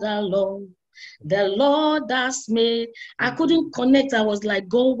day that the Lord has made. I couldn't connect. I was like,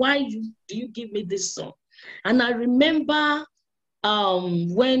 God, why do you give me this song? And I remember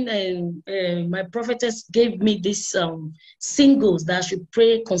when my prophetess gave me this singles that I should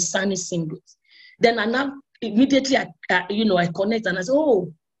pray concerning singles, then I now immediately I connect and I say,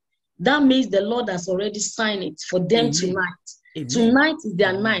 oh, that means the Lord has already signed it for them. Amen. Tonight. Amen. Tonight is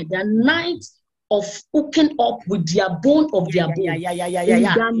their night. Their night of hooking up with their bone of their bone. In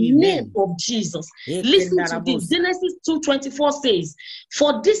the name of Jesus. Listen to this. Genesis 2:24 says,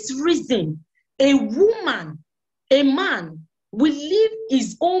 for this reason, a man will leave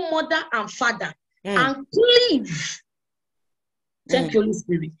his own mother and father and cleave, thank you, Holy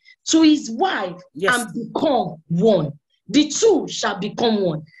Spirit, to his wife and become one. The two shall become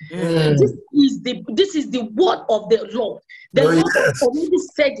one. This is the word of the Lord. The Lord has already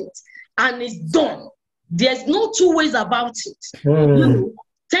said it, and it's done. There's no two ways about it. You know,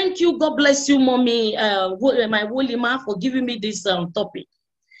 thank you. God bless you, mommy, my holy man, for giving me this topic.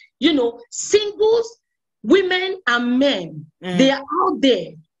 You know, singles, women and men, they are out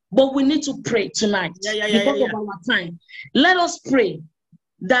there, but we need to pray tonight because of our time. Let us pray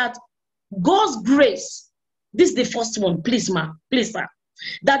that God's grace. This is the first one, please, ma, please, sir.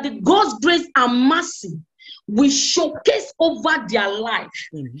 That the God's grace and mercy will showcase over their life.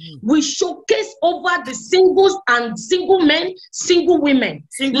 We showcase over the singles and single men, single women.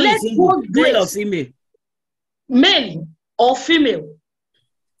 Let God's grace, male or female,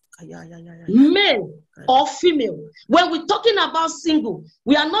 male or female, male or female. When we're talking about single,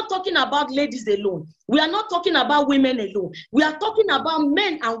 we are not talking about ladies alone. We are not talking about women alone. We are talking about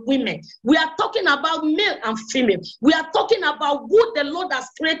men and women. We are talking about male and female. We are talking about who the Lord has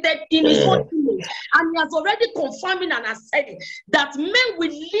created in his own image. And he has already confirmed and has said it, that men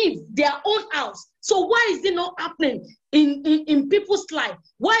will leave their own house. So why is it not happening in people's life?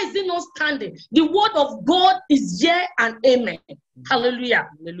 Why is it not standing? The word of God is here and amen. Hallelujah.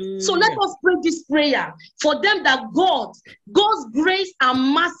 Hallelujah. So let us pray this prayer for them, that God's grace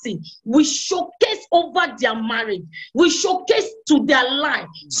and mercy will showcase over their marriage, will showcase to their life,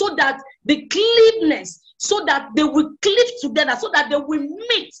 so that the cleanness, so that they will cleave together, so that they will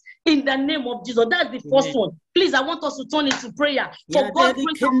meet in the name of Jesus. That's the first one. Please, I want us to turn into prayer for God's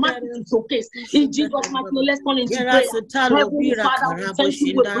grace and mercy to showcase. In Jesus' mighty name, let's turn into prayer. Heavenly Father, we thank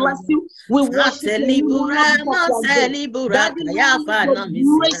you, we bless you, we worship you. That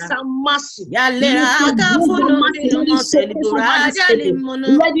grace and mercy, let it showcase over men,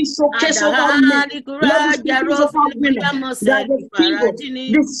 let it showcase over women, that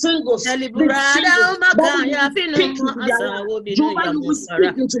the singles, that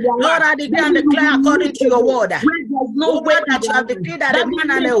Lord, I declare and declare according to your word. No way that you have declared that a man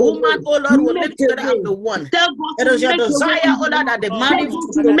and a woman, oh Lord, will live together as the one. It is your desire, oh Lord, that the marriage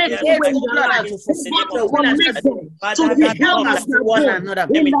will make it, oh Lord, and to fulfill your will and to help us to one another.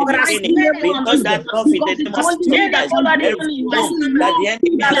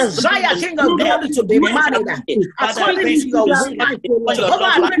 That desire, King of glory, to be married according to your will. Over,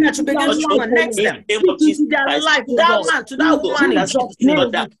 I pray that you begin to connect them to their life, that man, to that woman in Jesus'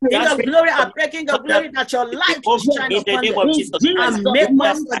 name. King of glory, I pray, King of glory, that your light will shine upon them and make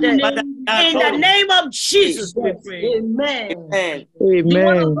way for them. In the name of Jesus, we pray. Amen. Amen. The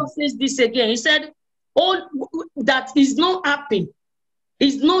word of God says this again. He said, all that is not happy,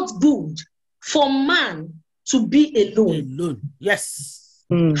 is not good for man to be alone. Yes.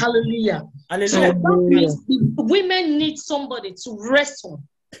 Hallelujah. Hallelujah. So that means women need somebody to rest on,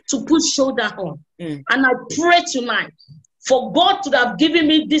 to put shoulder on. And I pray tonight for God to have given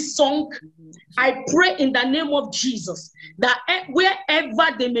me this song. I pray in the name of Jesus that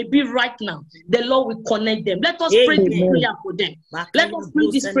wherever they may be right now, the Lord will connect them. Let us pray this prayer for them. Let us pray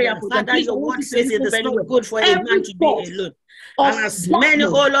this prayer for them. Your word says it is not good for a man to be alone. And as many,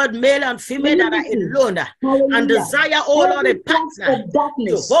 oh Lord, male and female that are alone and desire, oh Lord, a partner.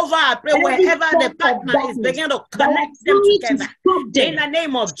 Jehovah, I pray wherever the partner is, begin to connect them together. In the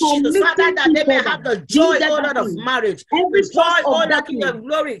name of Jesus, Father, that they may have the joy, oh Lord, of marriage. The joy, oh Lord, King of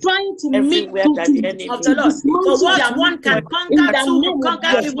glory. Trying to meet of the Lord. So what one can conquer, two will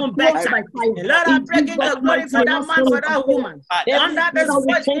conquer even better. Lord, I pray, King of glory, for that man, for that woman. Under this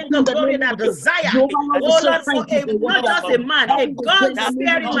voice, King of glory, that desire, oh Lord, for not just a man, a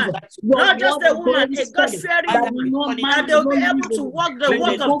God-fearing man, not just a woman, a God-fearing woman, and they'll be able to walk the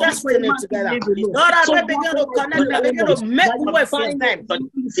walk of destiny together. Lord, I pray, begin to connect them, begin to make way for them.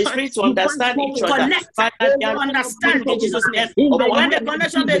 The spirit to understand each other. Connect, understand each Jesus' name. In But when the the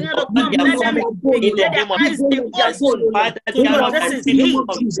connection begins to come, their let them family, let their eyes be open Father, to they are know not this is really me. from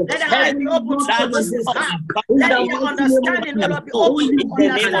Let their eyes be open to know this is her. Let their understanding, O Lord, be open to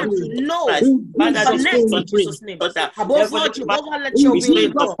understand, to know, to connect in Jesus' name. Above all, Jehovah, let your will be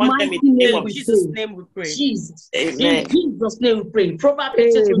done. In Jesus' name we pray. Jesus. Amen. In Jesus' name we pray. Proverbs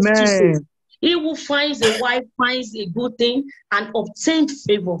 18:22 says, he who finds a wife finds a good thing and obtains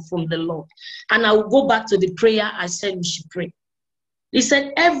favor from the Lord. And I will go back to the prayer I said we should pray. He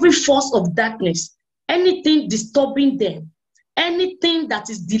said, every force of darkness, anything disturbing them, anything that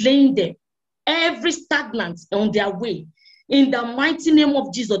is delaying them, every stagnant on their way, in the mighty name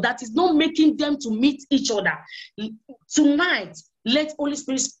of Jesus, that is not making them to meet each other. Tonight, let Holy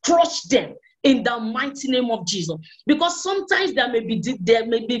Spirit crush them in the mighty name of Jesus. Because sometimes there may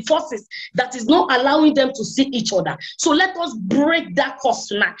be forces that is not allowing them to see each other. So let us break that force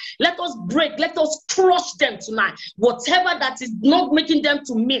tonight. Let us crush them tonight. Whatever that is not making them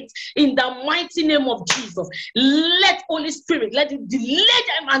to meet, in the mighty name of Jesus, let Holy Spirit, let it delay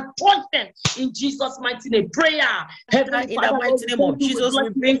them and touch them in Jesus' mighty name. Prayer. Heavenly In Father, the mighty name of Jesus, we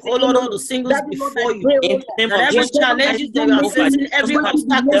bring all the singles before you. In That every challenge they are facing, every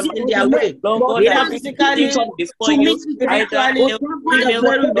obstacle in their way, either physically, spiritually,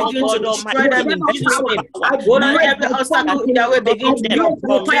 we begin to destroy them in Jesus' name. Oh Lord, every obstacle in their way begin to be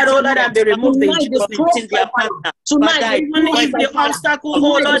uprooted, oh Lord, and be removed in Jesus' name. Even if the obstacle,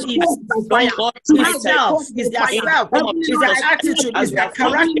 oh Lord, is itself, is their self, is their attitude, is their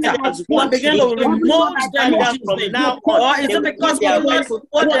character, we begin to remove them in Jesus' name. Or is it because, oh Lord,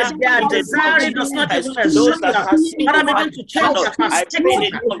 what they are desiring does not even exist? Father, begin to change their perspective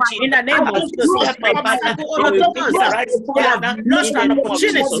in the name of Jesus. Every obstacle, oh Lord, because they have lost an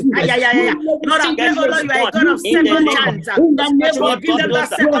opportunity. Lord, I pray, oh Lord, you are a God of second chance. But you will give them that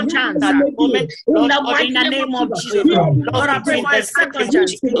second chance. In the name of Jesus. Lord, I pray for a second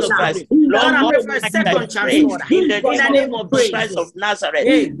chance, King of Glory. Lord, I pray for a second chance, Lord. In the name of Christ of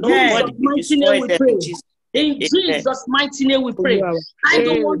Nazareth. Nobody will destroy them in Jesus. In Jesus' mighty name we pray. I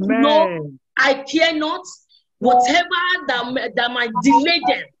don't want to know. I care not. Whatever that might delay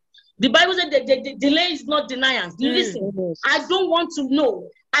them. The Bible said that the delay is not deniance. Listen, I don't want to know.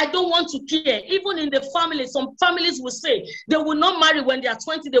 I don't want to care. Even in the family, some families will say they will not marry when they are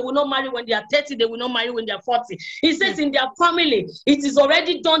 20, they will not marry when they are 30, they will not marry when they are 40. He says in their family, it is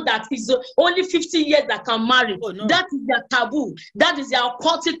already done that it's only 50 years that can marry. Oh, no. That is their taboo. That is their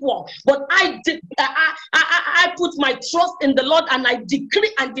occultic work. But I put my trust in the Lord, and I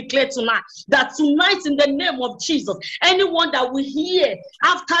decree and declare tonight that tonight, in the name of Jesus, anyone that will hear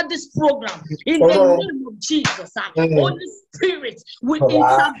after this program, in the name of Jesus, Holy Spirit will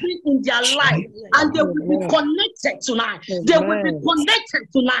intervene in their life, and they will be connected tonight. They will be connected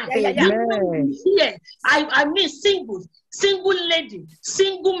tonight. Here, I mean singles, single lady,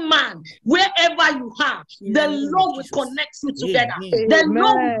 single man, wherever you are, the Lord will connect you together. The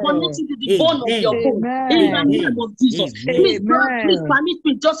Lord will connect you to the bone of your bone. In the name of Jesus. Please permit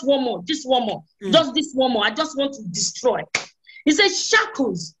me just one more. Just this one more. I just want to destroy. He says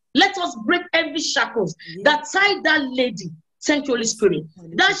shackles. Let us break every shackles that tie that lady. Thank you, Holy Spirit.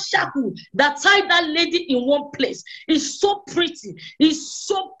 That shackle that tied that lady in one place is so pretty. Is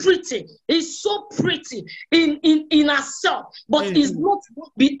so pretty. Is so pretty in herself, but is not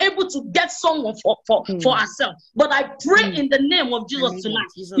be able to get someone for herself. But I pray in the name of Jesus tonight.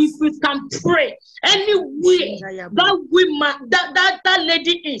 If we can pray anywhere that woman, that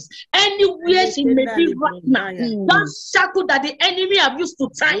lady is, anywhere she may be right now, that shackle that the enemy have used to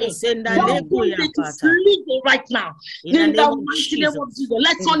tie in, that bondage is legal right now. In the mighty name of Jesus,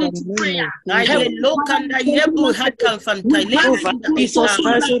 let's turn into prayer.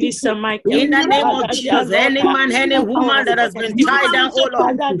 In the name of Jesus, any man, any woman that has been tied down, oh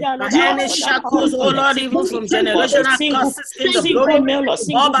Lord, any shackles, oh Lord, even from generational curses, King of Glory,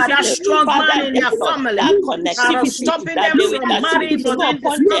 or by that strong man in their family, that are stopping them from marrying, for being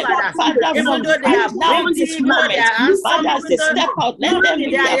discovered, even though they are pretty, even though they are handsome, even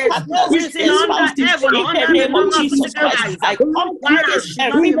though there is no reason under heaven, under the normal physical eyes. Why she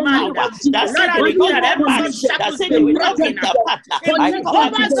not be married? Lord, I declare that every shackles be broken now. Oh my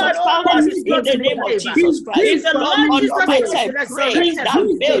God, oh Lord, is not in the name of Jesus Christ. If the Lord Jesus Christ resurrected and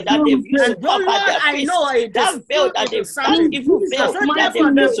oh Lord, I know it is veil that they found evil veil. So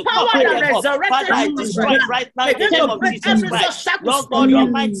therefore, the power that resurrected Jesus right now in the name of Jesus Christ, Lord God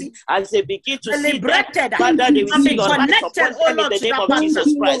Almighty, as they begin to see that, Father, they will see your light upon them in the name of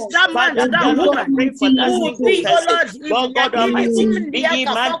Jesus Christ. Father, Lord, I pray for that single person. Lord God Almighty, be ye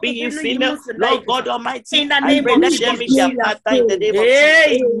man, be ye female, Lord God Almighty, I pray that them in their path in the name of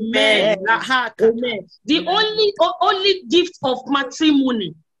Jesus. Amen. Amen. The only gift of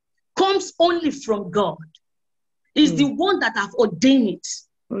matrimony comes only from God. Is the one that have ordained it.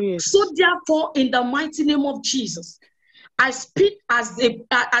 Oh, yes. So therefore, in the mighty name of Jesus, I speak as the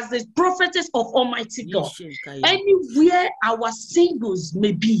prophetess of Almighty God. Anywhere our singles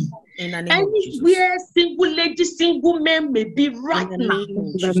may be, anywhere single lady, single men may be right now,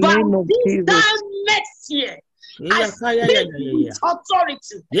 by this time next year, I speak with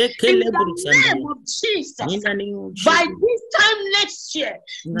authority in the name of Jesus. By this time next year,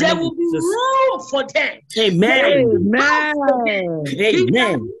 there will be room for them. Amen. Amen. In the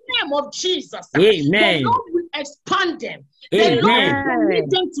name of Jesus, Amen. the Lord will expand them. The Lord will meet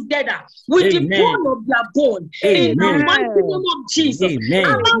them together with the bone of their bone. In the mighty name of Jesus. In the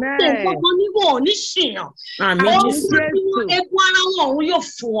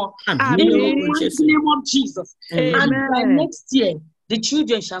mighty name of Jesus. And by next year, the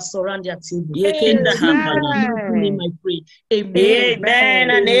children shall surround their table. In the name I pray.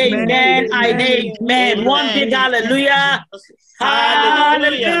 Amen and amen and amen. One big hallelujah.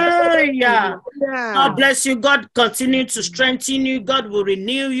 Hallelujah. God bless you. God continue to strengthen you. God will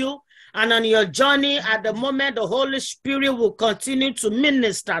renew you. And on your journey, at the moment, the Holy Spirit will continue to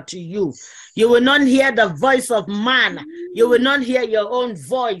minister to you. You will not hear the voice of man. You will not hear your own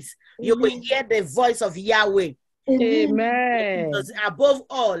voice. You will hear the voice of Yahweh. Amen. Because above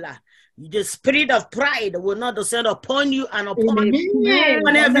all, the spirit of pride will not descend upon you and upon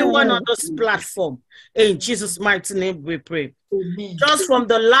everyone on this platform. In Jesus' mighty name we pray. Amen. Just from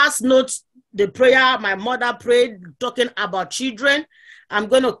the last note, the prayer my mother prayed, talking about children, I'm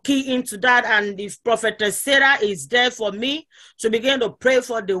going to key into that. And if Prophetess Sarah is there for me to begin to pray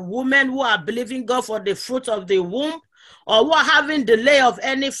for the women who are believing God for the fruit of the womb, or who are having delay of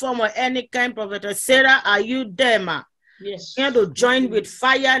any form or any kind. Prophetess Sarah, are you there, ma? Yes. You're going to join with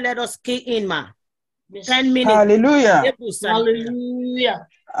fire. Let us key in, ma. Yes. 10 minutes. Hallelujah. Hallelujah.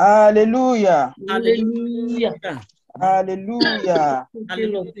 Hallelujah. Hallelujah. Hallelujah.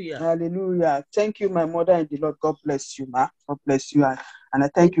 Hallelujah. Hallelujah. Thank you, my mother and the Lord. God bless you, ma. God bless you. And I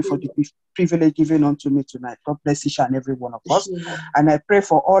thank you for the privilege given unto me tonight. God bless each and every one of us. And I pray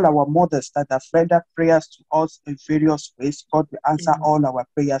for all our mothers that have rendered prayers to us in various ways. God will answer all our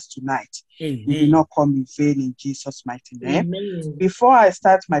prayers tonight. Amen. We will not come in vain in Jesus' mighty name. Amen. Before I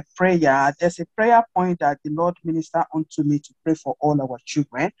start my prayer, there's a prayer point that the Lord ministered unto me to pray for all our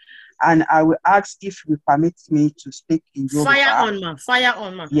children. And I will ask if you permit me to speak in Yoruba. Fire on, ma. Fire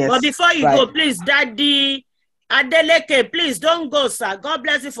on, ma. Yes. But before you go, please, Daddy Adeleke, please don't go, sir. God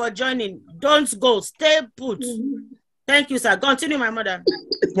bless you for joining. Don't go. Stay put. Thank you, sir. Continue, my mother.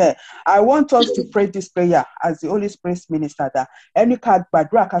 Yeah, I want us to pray this prayer as the Holy Spirit minister that any card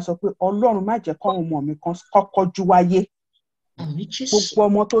gbàdúrà ká sọ pé Ọlọ́run má jẹ́ kọ́run ọmọ mi kan kọ́kọ́ jú wáyé. Gbogbo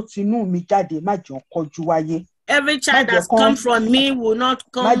ọmọ tó ti inú mi jáde má jẹ́ kọ́jú wáyé. Every child that's come from me will not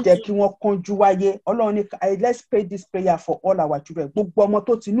come. Má jẹ́ kí wọ́n kánjú wáyé. Ọlọ́run ní let's pray this prayer for all our children. Gbogbo ọmọ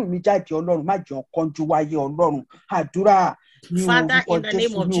tó ti inú mi jáde Ọlọ́run má jẹ́ kánjú wáyé Ọlọ́run. Àdúrà. Father, in the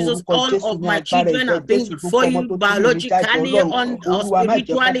name of Jesus, all of my children are being before you biologically or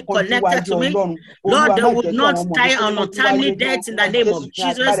spiritually connected to me. Lord, they would not die on untimely death in the name of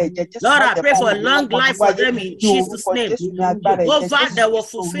Jesus. Lord, I pray for long life for them in Jesus' name. Over, they will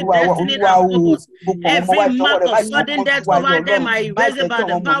fulfill destiny and purpose. Every mark of sudden death over them, I erase it by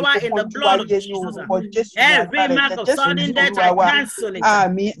the power in the blood of Jesus. Every mark of sudden death, I cancel it.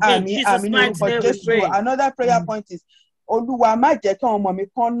 In Jesus' mighty name we pray. Another prayer point is, Olúwa má jẹ́ kí ọmọ mi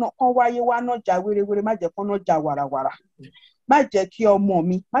kán wáyé wá náà jà wérewére, má jẹ́ kán náà jà wàràwàrà. Má jẹ́ kí ọmọ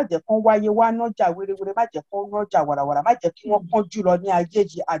mi, má jẹ́ kán wáyé wá náà jà wérewére, má jẹ́ kán náà jà wàràwàrà, má jẹ́ kí wọ́n kán jùlọ ní ayé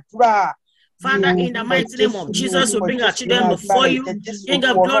yìí. Àdúrà. Father, in the mighty name of Jesus, we bring our children before you. King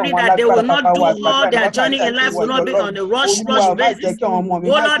of glory, that they will not do all their journey in life, will not be on a rush basis. Oh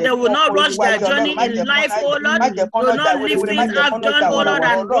Lord, they will not rush their journey in life, oh Lord. They will not leave things half done, oh Lord,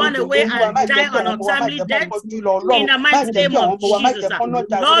 and run away and die on untimely death. In the mighty name of Jesus.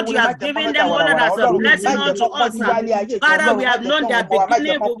 Lord, you have given them, oh Lord, as a blessing unto us. Father, we have known their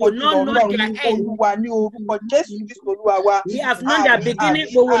beginning, but we will not know their end. We have known their beginning,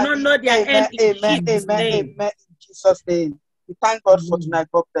 but we will not know their end. Amen, amen, amen. In Jesus' name. We thank God for tonight.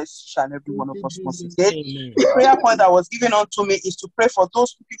 God bless each and every one of us once again. The prayer point that was given unto me is to pray for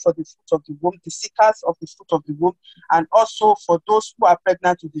those looking for the fruit of the womb, the seekers of the fruit of the womb, and also for those who are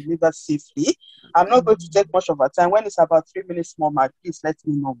pregnant to deliver safely. I'm not going to take much of our time. When it's about 3 minutes more, ma, please let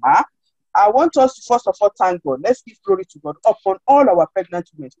me know, ma. I want us to first of all thank God. Let's give glory to God upon all our pregnant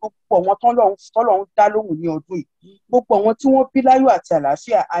women.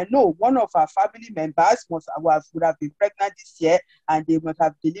 I know one of our family members would have been pregnant this year and they must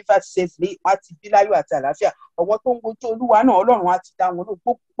have delivered safely. Ọwọ́ tó ń wojú Olúwa náà Ọlọ́run á ti dá wọn lóhùn.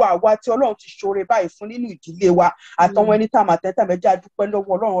 Gbogbo àwa tí Ọlọ́run ti ṣoore báyìí fún nínú ìdílé wa àtọwọn ẹni tá a máa tẹ́tà mẹ́jọ àdúpẹ́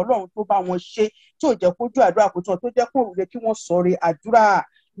lọ́wọ́ Ọlọ́run tó bá wọn ṣe tí ò jẹ́ kójú àdúrà kó tán tó jẹ́ kó òrùlé kí wọ́n sọ̀rọ̀ àdúrà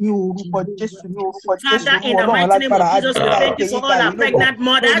ní orúkọ Jésù ní orúkọ Jésù Ọlọ́run alágbára àdúrà thank you for all our pregnant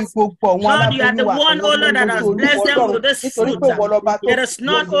mothers. Lord, you are the one, oh Lord, that has blessed them with this fruit. It is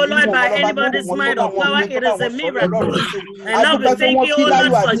not, oh Lord, by anybody's mind or power. It is a miracle. And Lord, we thank you, oh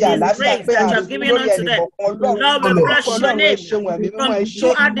Lord, for this grace that you have given unto them. Lord, we bless your name. From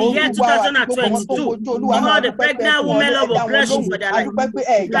throughout the year 2022, all the pregnant women, Lord, will bless you for their life.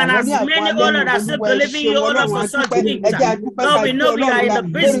 And as many, oh Lord, are still believing you, oh Lord, for such things. Lord, we know we are in the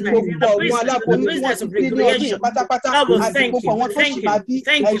business of recreation. Lord, we thank you. Thank you.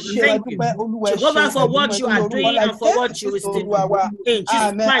 Thank you. Thank you. Jehovah, for what you are doing and for what you will still do.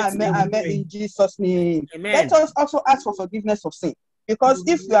 In Jesus' name. Amen. Let us also ask for forgiveness of sin. Because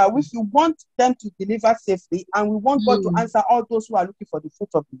if you want them to deliver safely and we want God to answer all those who are looking for the fruit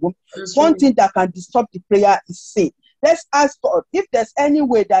of the womb, one thing that can disturb the prayer is sin. Let's ask God if there's any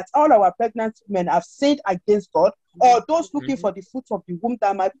way that all our pregnant women have sinned against God, or those looking for the fruit of the womb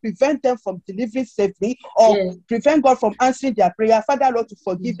that might prevent them from delivering safely or prevent God from answering their prayer. Father, Lord, to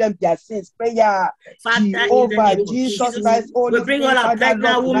forgive them their sins. Prayer. Jehovah, Jesus Christ, we bring all our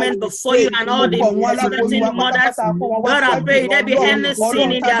pregnant women before you and all the expecting mothers. God, I pray there be any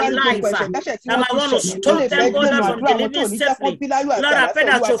sin in their life that I want to stop them, oh Lord, from delivering safely. Lord, I pray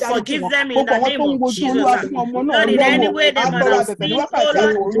that you forgive them in the name of Jesus. Lord, in any way they might have sinned, oh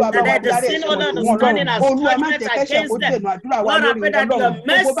Lord, that the sin, oh Lord, is standing as judgment against them. Lord, I pray that your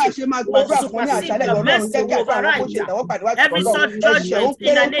mercy will supersede, your mercy will override every such judgment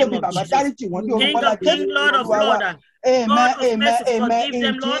in the name of Jesus. King of Kings, Lord of Lords, God of mercy, forgive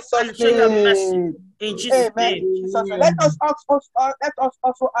them, Lord, and show your mercy. In Jesus' name. Let us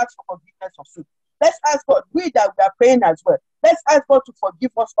also ask for forgiveness of sin. Let's ask God, we that we are praying as well. Let's ask God to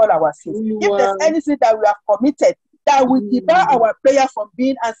forgive us all our sins. If there's anything that we have committed that will debar our prayer from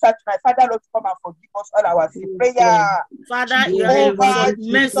being answered tonight, Father, Lord, come and forgive us all our sins. Prayer. Father, you are a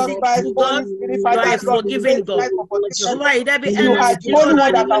mercy God. You are a forgiving God. Why there be anything in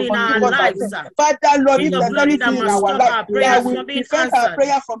our lives? Father, Lord, if there's anything in our life that will prevent our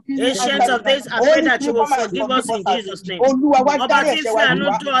prayer from being answered, Ancient of days, I pray that you will forgive us in Jesus' name. Let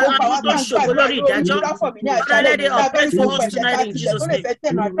it operate for us tonight in Jesus' name.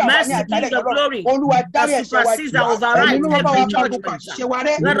 Mercy, give the glory that supersedes and overrides every judgment.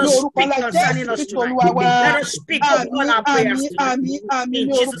 Let us speak concerning us tonight. Let us speak of all our prayers tonight. In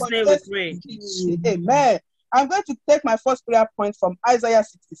Jesus' name we pray. Amen. I'm going to take my first prayer point from Isaiah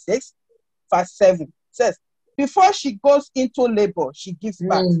 66, verse 7. It says, before she goes into labor, she gives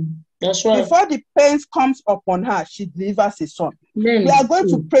birth. That's right. Before the pains comes upon her, she delivers a son. We are going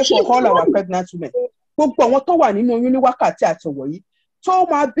to pray for all our pregnant women. Tó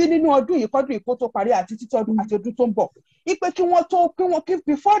máa bí nínú ọdún yìí kọ́dún ìkó tó parí àti títí ọdún àti ọdún tó ń bọ̀. Ipe kí wọ́n tó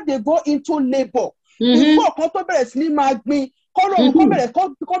before they go into labor. Before kan tó bẹ̀rẹ̀ sí ní máa gbin kọ́lọ́run kó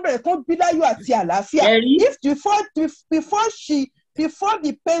bẹ̀rẹ̀ kó bí láyọ̀ àti àlàáfíà. If before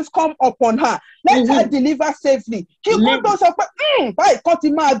the pains come upon her, let her deliver safely. Kí kó tó sọ pé báyìí kan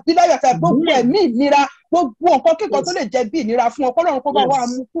ti máa bí láyọ̀ àti gbogbo ẹ̀mí ìnira gbogbo nǹkan kíkan tó lè jẹ́ bí ìnira fún ọ kọ́lọ́run kó bá wà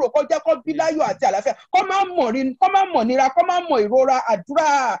mú kúrò kó jẹ́ kó bí láyọ̀ àti àlàáfíà kó má mọ̀ nira kó má mọ̀ ìrora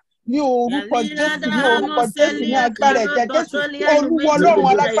àdúrà ní orúkọ Jésù ní agbára ẹ̀jẹ̀ Jésù Olúwa Ọlọ́run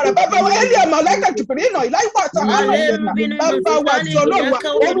alágbára bàbá wa Élíà màláíkà jùbìrí náà ìláyíwá àti àmàlẹ́yìn bàbá wa àti Ọlọ́run wa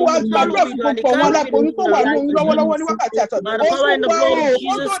Olúwa gbàdúrà fún gbogbo àwọn aláboyún tó wà ní oyún lọ́wọ́lọ́wọ́ ní wákàtí àtọ̀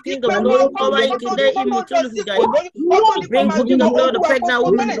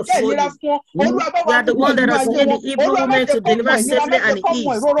You are the one that has made the Hebrew women to deliver safely and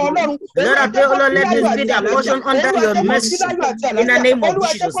ease. Lord, I pray, Lord, let this be their portion under your mercy in the name of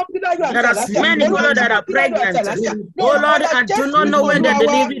Jesus. There are many women that are pregnant. Oh Lord, I do not know when the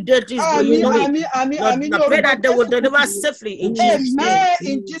delivery date is, but you know it. Lord, I pray that they will deliver safely in Jesus' name.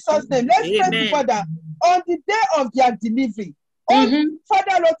 In Jesus' name. Let's pray Father. On the day of their delivery,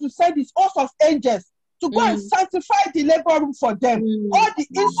 Father Lord, to send His host of angels to go and sanctify the labor room for them. All the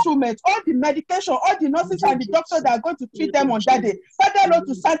instruments, all the medication, all the nurses and the doctors that are going to treat them on that day. Father Lord,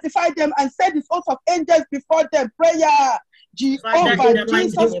 to sanctify them and send His host of angels before them. Prayer. Jehovah,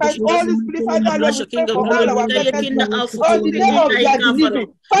 Jesus Christ, Holy Spirit, Father, Lord, we pray for all our pregnant on the day of their delivery.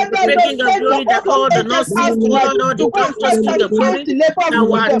 Father, Lord, send your angels out tonight to go and satisfy the labor that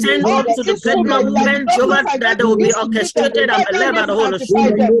will with them. attend All to the the pregnant women, Jehovah, that they will be orchestrated and led by the Holy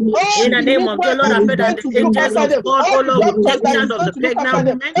Spirit. In the name of the Lord, I pray that the angels of God, oh Lord, will take charge of the pregnant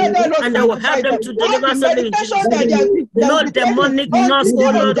women, and they will help them to deliver safely in Jesus' name. No demonic nurse,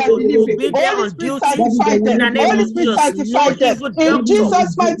 oh Lord, will be there on duty. In the name of Jesus, no evil in doctor,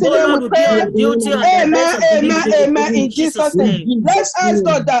 Jesus' mighty oh name Lord, we will be pray. on duty on the beds of Amen, delivery. amen, in Jesus' name. name. Let's ask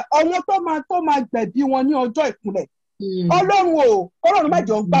God that àwọn tó máa gbẹ̀bí wọn ní ọjọ́ ìkúnlẹ̀. Ọlọ́run o, Ọlọ́run má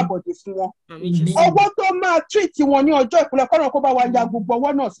jẹ́ ó gbàbọ̀dé fún wọn. Ọwọ́ tó máa treat wọn ní ọjọ́ ìkúnlẹ̀ kọ́nà kó bá wa ya gbogbo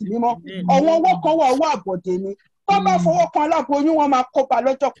ọwọ́ náà sí mímọ́. Àwọn ọwọ́ kan wà ọwọ́ àbọ̀dé ni. Tó bá fọwọ́ kan aláboyún wọn máa kópa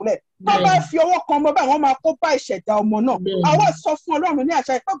lọ́jọ́ ìkúnlẹ̀. Tó bá fi ọwọ́ kan ọmọ báyìí wọ́n máa kópa ìṣẹ̀dá ọmọ náà. Àwọn sọ fún Ọlọ́run ní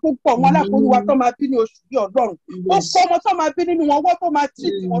àṣà ìpẹ́ gbogbo àwọn aláboyún wa tó máa bí ní oṣù bí Ọlọ́run. Ó kọ́ ọmọ tó máa bí nínú wọn, ọwọ́ tó máa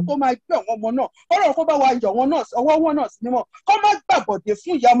treat wọn tó máa gbé àwọn ọmọ náà. Ọlọ́run kó bá wa yọ wọn náà ọwọ́ wọn náà sí mímọ́. Kó má gbàbọ̀dé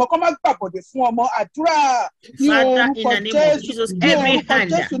fún ìyá ọmọ, kó má gbàbọ̀dé fún ọmọ. Àdúrà ní orúkọ Jésù, ní orúkọ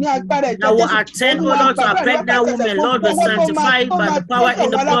Jésù ní agbára ẹ̀jẹ̀ that will attend, O Lord, to our pregnant women, Lord, be sanctified by the power in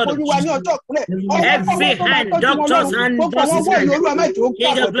the blood of Jesus. Every hand, doctors and nurses,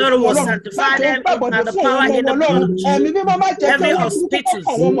 King of glory will sanctify them by the power in the blood of Jesus. Every hospitals,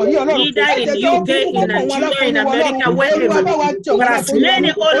 either in UK, in Nigeria, in America, wherever, but as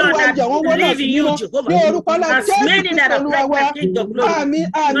many, O Lord, that believe in you, Jehovah, as many that are pregnant, King of glory,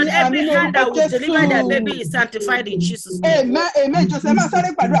 not every hand that will deliver their baby is sanctified in Jesus' name. Amen. Joseph máa sáré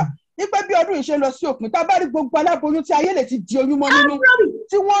gbàdúrà nípa bí ọdún ìṣe lọ sí òpin tá a bá rí gbogbo aláboyún tí ayé lè ti di oyún mọ́ nínú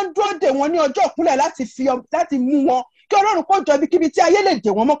tí wọ́n ń dúró dè wọ́n ní ọjọ́ ìkúnlẹ̀ láti mú wọn kí Ọlọ́run kó jọ ibikíbi tí ayé lè dè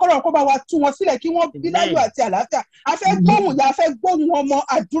wọ́n mọ́ kọ́lọ́run kó bá wa tú wọn sílẹ̀ kí wọ́n bí láyọ̀ àti àlàáfíà a fẹ́ gbóhùn ya a fẹ́ gbóhùn ọmọ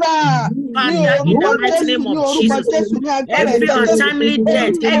àdúrà ní orúkọ Jésù ní agbára every untimely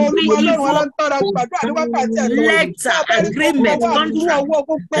death, every evil letter, agreement, contract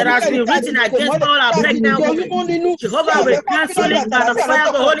that has been written against all our pregnant women, Jehovah will cancel it by the fire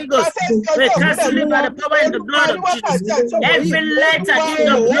of the Holy Ghost. We cancel it by the power and the blood of Jesus. Every letter, King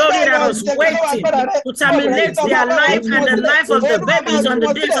of glory, that was waiting to terminate their life and the life of the babies on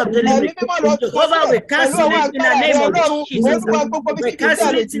the days of delivery, Jehovah will cancel it in the name of Jesus. We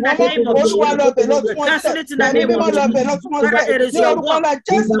cancel it in the name of Jesus. We cancel it in the name of Jesus. Father, it is your work.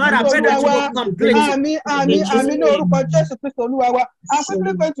 Lord, I pray that you will complete it. I'm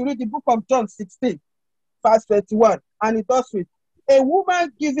quickly going to read the book of John 16, verse 31, and it does read, a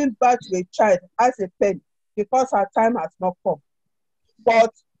woman giving birth to a child has a pain because her time has not come.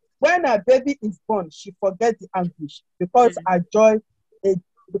 But when her baby is born, she forgets the anguish because of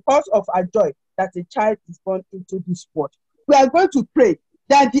her joy that a child is born into this world. We are going to pray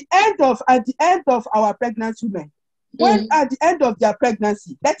that at the end of our pregnancy women, when at the end of their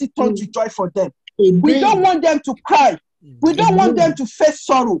pregnancy, let it turn to joy for them. We don't want them to cry. We don't want them to face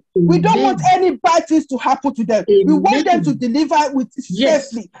sorrow. We don't want any bad things to happen to them. We want them to deliver with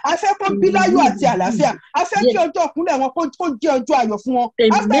safely. After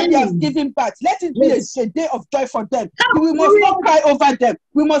they have given birth, let it be a day of joy for them. We must not cry over them.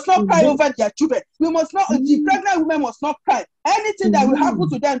 We must not cry over their children. We must not, the pregnant women must not cry. Anything that will happen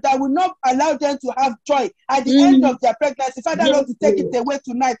to them that will not allow them to have joy at the end of their pregnancy, Father, Lord, to take it away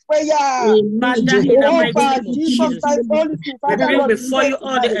tonight. Prayer. Jesus Christ, Holy Spirit, Father, bring before you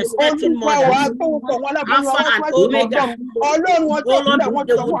all the expecting mothers, Alpha and Omega. Oh Lord,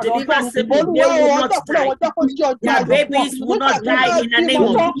 they will deliver safely. They will not die. Their babies will not die in the name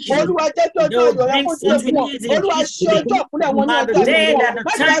of Jesus. They will bring forth with ease in history. By the day that the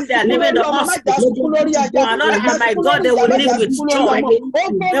time they are leaving the hospital, my Lord and my God, they will live with joy.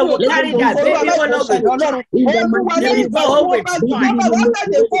 They will carry their baby all over with joy. They will go home with joy.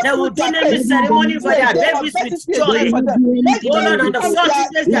 They will do naming ceremony for their babies with joy. Oh Lord, on the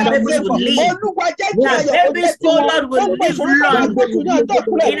 40 days their babies will live. Their babies, oh Lord, will live long. In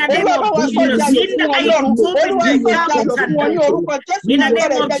the name of Jesus, in the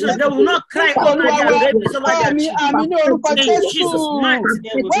name of Jesus, they will not cry over their babies, over their children. In Jesus' mighty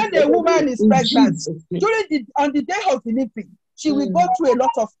name. When the woman is pregnant, on the day of delivery, she will go through a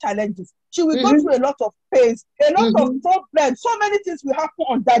lot of challenges. She will go through a lot of pains, a lot of problems. So many things will happen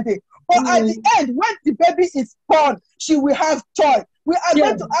on that day. But at the end, when the baby is born, she will have joy. We are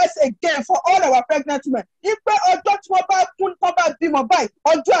going to ask again for all our pregnant women. Ipe ọjọ́ tí wọ́n bá kún tó bá bímọ báyìí,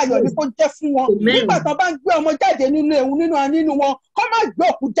 ọjọ́ ayọ̀ ni kó jẹ́ fún wọn. Nígbà tó bá ń gbé ọmọ jáde nínú ewu nínú wọn, kó má gbé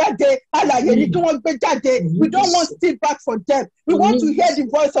òkú jáde, alààyè ni kí wọ́n gbé jáde. We don't want still back for them. We want to hear the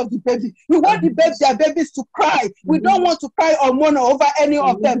voice of the baby. We want their babies to cry. We don't want to cry or mourn over any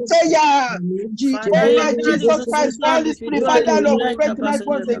of them. Prayer. Jehovah, Jesus Christ, Holy Spirit, Father, Lord, we pray tonight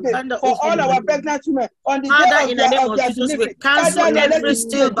once again for all our pregnant women on the day of their delivery. Father, Lord, let us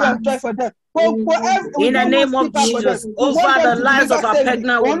still joy for them. In the name of Jesus, over the lives of our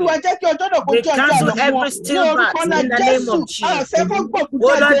pregnant women, we cancel every stillbirth in the name of Jesus.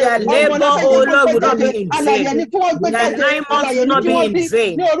 Oh Lord, their labor, oh Lord, will not be in vain. Their 9 months will not be in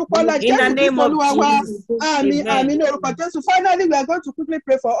vain. In the name of Jesus. Amen. Finally, we are going to quickly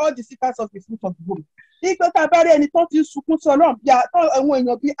pray for all the seekers of the fruit of the womb.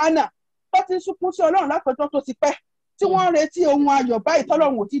 Tí wọ́n retí ohun ayọ̀ báyìí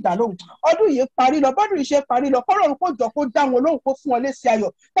tọ́lọ́run ò tí dá lóhùn. Ọdún yìí parí lọ, bọ́dún yìí ṣe parí lọ, kọ́lọ́run kó jọ kó dá wọn lóhùn kó fún wọn lésì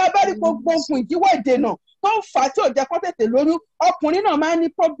ayọ̀. Tá a bá rí gbogbo ogun ìdíwọ́ ìdènà tó ń fà á tí ò jẹ́ kó tètè lóyún, ọkùnrin náà máa ń ní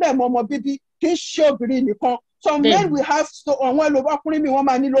problem ọmọ bíbí, kì í ṣe obìnrin nìkan. Some men will have àwọn ọkùnrin mi wọ́n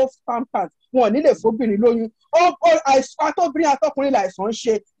máa nílò pampers, wọn ò ní lè fóbìnrin lóyún. Àtọ́bìnrin àtọkùnrin láìsàn ń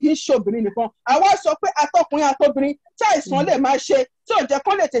ṣe, kì í ṣe obìnrin nìkan. Àwa sọ pé àtọkùnrin àtọbìnrin tí àìsàn lè máa ṣe tí ò jẹ́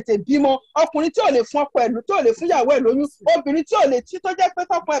kó lè tètè bímọ, ọkùnrin tí ò lè fún ọkọ ẹ̀ tí ò lè fún ìyàwó ẹ̀ lóyún, obìnrin tí ò lè tí tó jẹ́ pé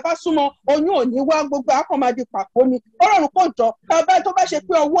tọkọ ẹ̀ bá súnmọ́ oyún ò ní wá, gbogbo akọ máa di pàpọ̀ ni. Ọlọ́run kò jọ bàbá tó bá ṣe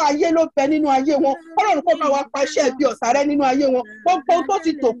pé ọwọ́ ayé ló bẹ nínú ayé wọn, Ọlọ́run kò bá wa paṣẹ bí ọ̀sà rẹ nínú ayé wọn, gbogbo tó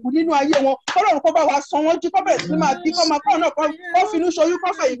ti tòkù nínú ayé wọn, Ọlọ́run kò bá wa sọ wọ́n jí kó bẹ̀rẹ̀ sí máa bí kọ́ máa kọ́ náà kọ́ finú ṣoyún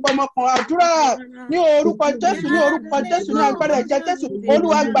kọ́ fẹ̀ ìgbọ́ ọmọkàn. Àdúrà ní orúkọ Jésù, ní orúkọ Jésù, ní agbára ẹ̀jẹ̀ Jésù.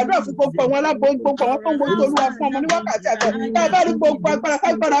 Olúwa gbàdúrà fún gbogbo àwọn aláboyún, gbogbo àwọn tó ń wojú Olúwa fún ọmọ ní wákàtí àtọ̀. Tá a bá rí gbogbo agbára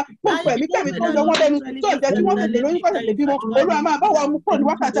kágbára, gbogbo ẹ̀mí kẹ́mi tó ń yọ wọ́n lẹ́nu tó ń jẹ́ tí wọ́n tètè lóyún kọ́ tètè bímọ, Olúwa máa bá wa mú kúrò ní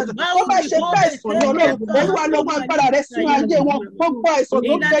wákàtí àtọ̀. Ó bá ṣe pé àìsàn ní Ọlọ́run, Olúwa lọ́wọ́ agbára rẹ̀ sínú ayé wọn, gbogbo àìsàn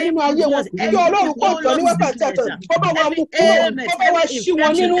tó bẹ nínú ayé wọn, kí Ọlọ́run kó jọ ní wákàtí àtọ̀. Ó bá wa mú kúrò, ó bá wa ṣí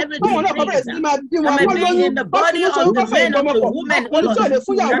wọn nínú, báwọn náà kọ́ bẹ̀rẹ̀ sí máa bí wọn, wọ́n lóyún, wọ́n fi lóṣooṣù kọ́ fẹ́ ìgbọ́mọpọ̀, ọkùnrin tí ò lè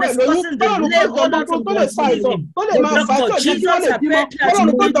fún ìyàwó ẹ̀ lóyún, Ọlọ́run kó jọ gbogbo tó lè fa àìsàn, tó lè máa fà á tí ò jẹ́ kí wọ́n lè bímọ,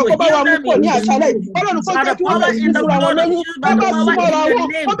 Ọlọ́run kó jọ kó bá wa mú kúrò ní àṣálẹ́, Ọlọ́run kó jẹ́ kí wọ́n lè fún fúnra wọn lóyún, wọ́n bá súnmọ́ra wọn,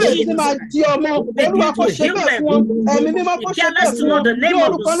 wọ́n bẹ̀rẹ̀ sí máa di ọmọ, Olúwa kó ṣe bẹ́ẹ̀ fún wọn, ẹ̀mí mímọ́ kó ṣe bẹ́ẹ̀ fún wọn, ní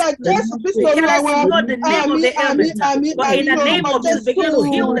orúkọ náà Jésù Kristi Olúwa wa, àmín, ní orúkọ Jésù.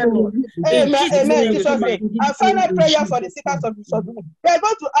 Amen, Jesus name. And final prayer for the seekers of the womb. We are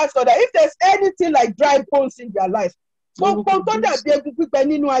going to ask God that if there's anything like dry bones in their life, gbogbo tó dàbí egun gbígbẹ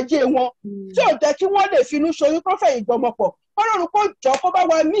nínú ayé wọn tí ò jẹ́ kí wọ́n lè finú ṣoyún kó fẹ́ ìgbọ́mọpọ̀, Ọlọ́run kó jọ kó bá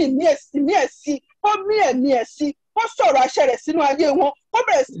wa mí ẹ̀ sí, kó mí ẹ̀mí ẹ̀ sí, kó sọ̀rọ̀ àṣẹ rẹ̀ sínú ayé wọn, kó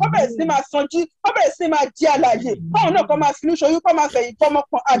bẹ̀rẹ̀ sí máa sanjí, kó bẹ̀rẹ̀ sí máa di àlàyé, káwọn náà kó máa finú ṣoyún kó máa fẹ́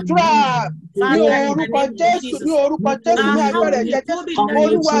ìgbọ́mọpọ̀. Àdúrà ní orúkọ Jésù, ní orúkọ Jésù, ní agbára ẹ̀jẹ̀ Jésù.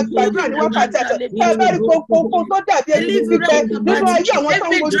 Olúwa gbàdúrà ní wákàtí àtọ̀. Ká bá rí gbogbo tó dàbí ẹni gbígbẹ nínú ayé àwọn tó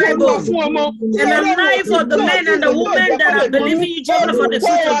ń wojú Olúwa fún ọmọ. In the life of the men and the women that are believing each other for the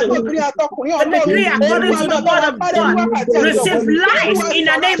fruit of the womb, we decree according to the word of God, receive life in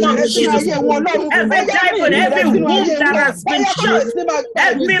the name of Jesus. Every diamond, every womb that has been shut,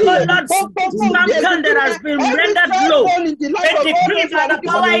 every Lord sperm that has been rendered low, they decree by the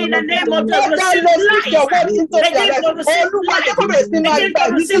power in the name of the receive life. Begin to receive life. Begin to receive life.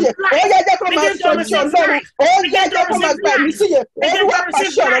 Begin to receive life. Begin to receive life. Begin to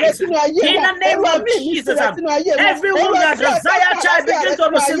receive life. In the name of Jesus, everyone that desire child begin to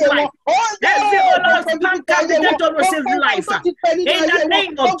receive life. Every other sperm can begin to receive life. In the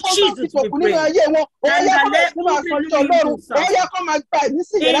name of Jesus, we pray. And the name of Jesus.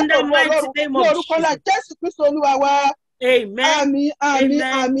 In the mighty name of Jesus. Amen.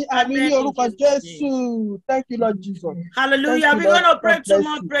 Thank you, Lord Jesus. Hallelujah. We're going to pray two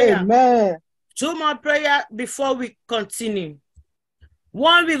more prayers. Amen. Two more prayers before we continue.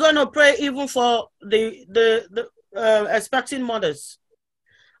 One, we're going to pray even for the expecting mothers.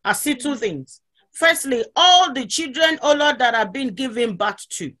 I see two things. Firstly, all the children, oh Lord, that have been given birth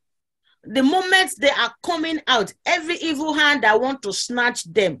to, the moment they are coming out, every evil hand that want to snatch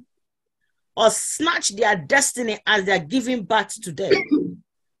them or snatch their destiny as they're giving birth to them,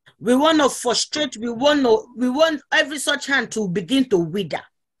 we want to frustrate, we want every such hand to begin to wither.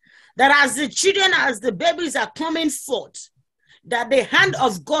 That as the children, as the babies are coming forth, that the hand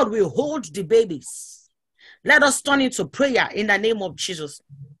of God will hold the babies. Let us turn into prayer in the name of Jesus.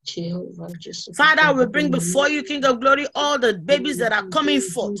 Father, we bring before you, King of Glory, all the babies that are coming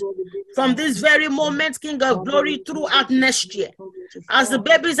forth from this very moment, King of Glory, throughout next year. As the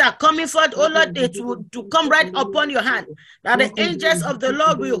babies are coming forth, oh Lord, they to come right upon your hand, that the angels of the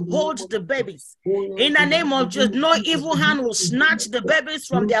Lord will hold the babies. In the name of Jesus, no evil hand will snatch the babies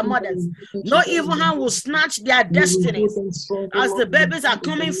from their mothers. No evil hand will snatch their destinies. As the babies are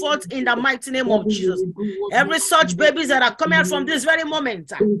coming forth in the mighty name of Jesus. Every such babies that are coming out from this very moment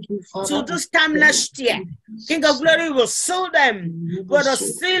to this time next year, King of Glory will seal them with the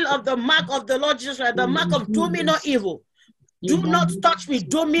seal of the mark of the Lord Jesus Christ, the mark of do me no evil. Do not touch me,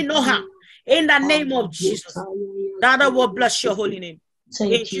 do me no harm. In the name of Jesus. That I will bless your holy name.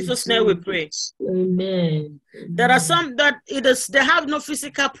 In Jesus' name we pray. Amen. There are some that they have no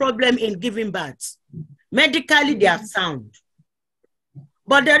physical problem in giving birth. Medically, they are sound.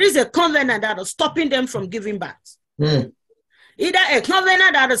 But there is a covenant that is stopping them from giving birth. Either a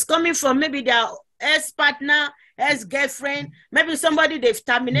covenant that is coming from maybe their ex-partner, ex-girlfriend, maybe somebody they've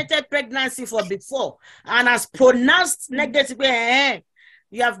terminated pregnancy for before and has pronounced negatively,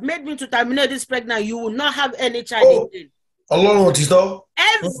 you have made me to terminate this pregnancy, you will not have any child again.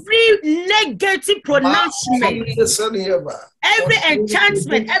 Every negative pronouncement, every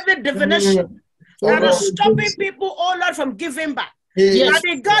enchantment, every divination that is stopping people, oh Lord, from giving back. Yes.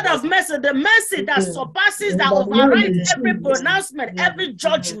 The God of mercy, the mercy that surpasses, that overrides every pronouncement, every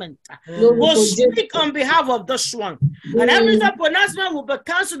judgment, will speak on behalf of this one. And every pronouncement will be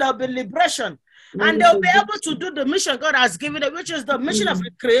cancelled, there will be liberation. And they'll be able to do the mission God has given them, which is the mission of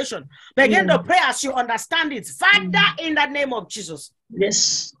creation. Begin to pray as you understand it. Father, in the name of Jesus.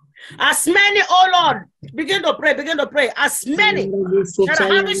 Yes. As many, oh Lord, begin to pray. As many that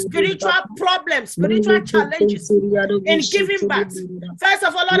are having spiritual problems, spiritual challenges in giving birth. First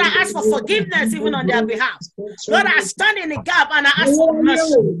of all, Lord, I ask for forgiveness even on their behalf. Lord, I stand in the gap and I ask for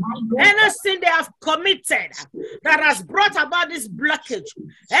mercy. Any sin they have committed that has brought about this blockage,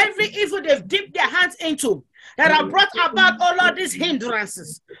 every evil they've dipped their hands into, that have brought about, oh Lord, these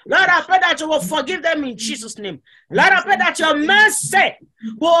hindrances. Lord, I pray that you will forgive them in Jesus' name. Lord, I pray that your mercy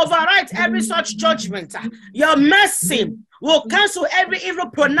will override every such judgment. Your mercy will cancel every evil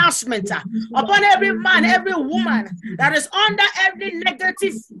pronouncement upon every man, every woman that is under every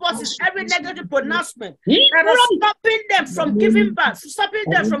negative forces, every negative pronouncement that is stopping them from giving birth, stopping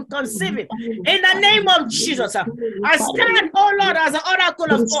them from conceiving. In the name of Jesus, I stand, oh Lord, as an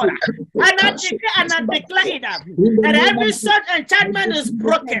oracle of God, and I declare and I declare that every such enchantment is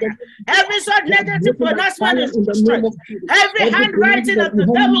broken, every such negative pronouncement is destroyed, every handwriting of the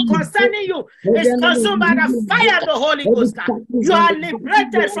devil concerning you is consumed by the fire of the Holy Ghost. You are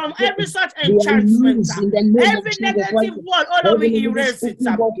liberated from every such enchantment. Every negative word, all of it, erase it.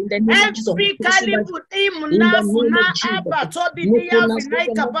 Every caliber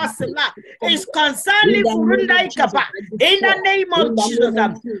is concerning in the name of Jesus.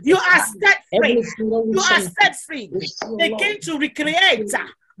 You are set free. You are set free. Begin to recreate.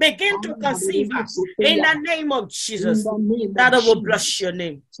 Begin to conceive in the name of Jesus. That I will bless your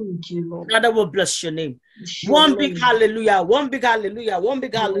name. That I will bless your name. One big hallelujah. One big hallelujah. One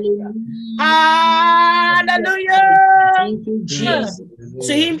big hallelujah. Hallelujah. Thank you, Jesus.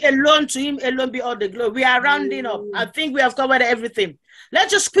 To him alone be all the glory. We are rounding up. I think we have covered everything.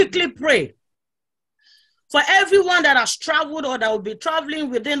 Let's just quickly pray for everyone that has traveled or that will be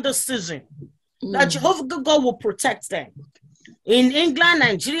traveling within this season. That Jehovah God will protect them. In England,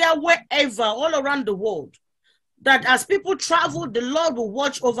 Nigeria, wherever, all around the world, that as people travel, the Lord will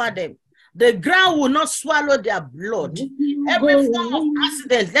watch over them. The ground will not swallow their blood. Every form of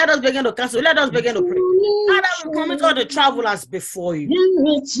accident, let us begin to cancel. Let us begin to pray. Father, we commit all the travelers before you.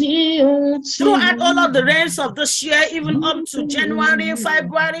 Throughout all of the rains of this year, even up to January,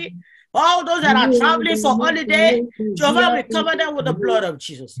 February, all those that are traveling for holiday, Jehovah, we cover them with the blood of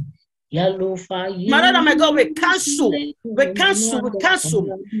Jesus. My Lord and my God, we cancel every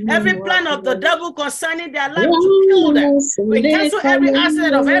plan of the devil concerning their life to kill them. We cancel every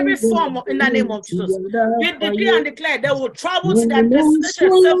accident of every form in the name of Jesus. We decree and declare they will travel to their destination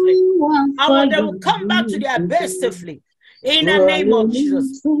safely, and they will come back to their base safely. In the name of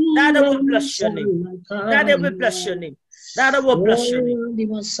Jesus, that I will bless your name. That I will bless your name. That I will bless your name.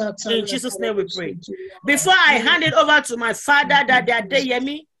 In Jesus' name we pray. Before I hand it over to my father, that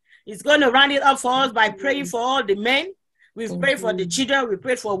Adeyemi, he's going to round it up for us by praying for all the men. We've prayed for the children. We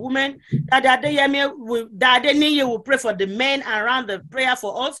prayed for women. That Adeniji will pray for the men around the prayer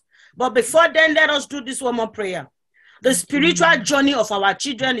for us. But before then, let us do this one more prayer. The spiritual journey of our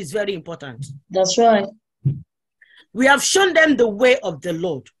children is very important. That's right. We have shown them the way of the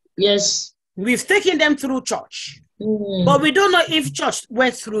Lord. Yes. We've taken them through church. But we don't know if church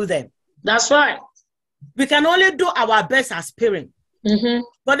went through them. That's right. We can only do our best as parents.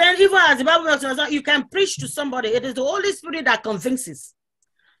 But then even as the Bible says, you can preach to somebody. It is the Holy Spirit that convinces.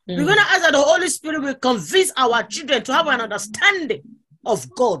 We're going to ask that the Holy Spirit will convince our children to have an understanding of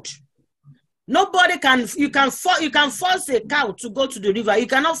God. Nobody can, you can force a cow to go to the river. You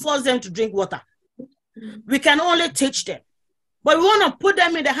cannot force them to drink water. We can only teach them. But we want to put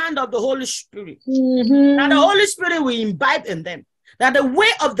them in the hand of the Holy Spirit. And the Holy Spirit will imbibe in them. That the way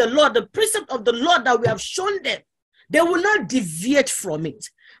of the Lord, the precept of the Lord that we have shown them, they will not deviate from it.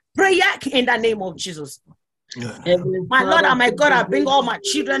 Prayer in the name of Jesus. My Lord and my God, I bring all my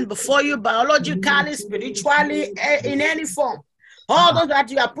children before you, biologically, spiritually, in any form. All those that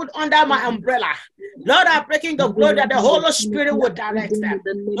you have put under my umbrella. Lord, I'm breaking the blood that the Holy Spirit will direct them.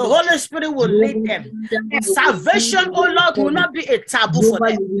 The Holy Spirit will lead them. And salvation, oh Lord, will not be a taboo for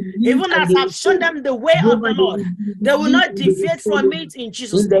them. Even as I've shown them the way of the Lord, they will not deviate from it in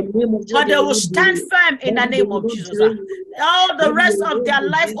Jesus' name. But they will stand firm in the name of Jesus. All the rest of their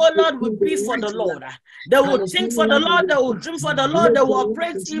life, oh Lord, will be for the Lord. They will think for the Lord, they will dream for the Lord, they will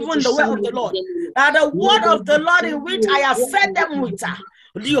operate even the way of the Lord. Now the word of the Lord in which I have fed them with,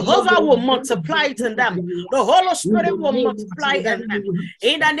 Jehovah will multiply it in them. The Holy Spirit will multiply in them.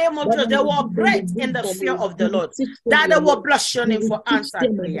 In the name of Jesus, they will operate in the fear of the Lord. That they will bless your name for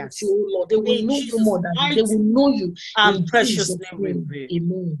answered prayers. They will know you more than they will know you. In precious name we pray.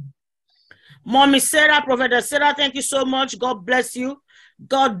 Amen. Mommy Sarah, Prophet Sarah, thank you so much. God bless you.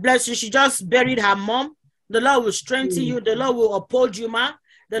 God bless you. She just buried her mom. The Lord will strengthen you. The Lord will uphold you, ma.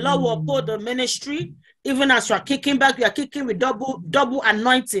 The Lord will uphold the ministry. Even as you are kicking back, you are kicking with double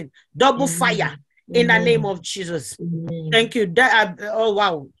anointing, double fire in the name of Jesus. Thank you. Oh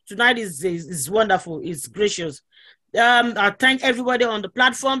wow, tonight is wonderful. It's gracious. I thank everybody on the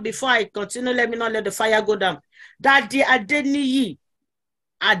platform. Before I continue, let me not let the fire go down. Daddy Adeniji,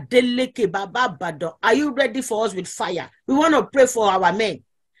 Adeleke Baba Bado, are you ready for us with fire? We want to pray for our men.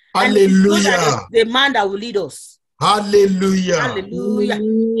 Hallelujah. The man that will lead us. Hallelujah.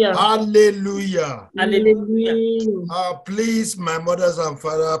 Hallelujah. Hallelujah. Hallelujah. Please, my mothers and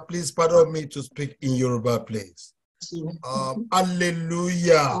father, please pardon me to speak in Yoruba, please.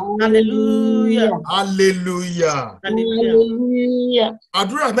 Hallelujah. Hallelujah. Hallelujah. Hallelujah.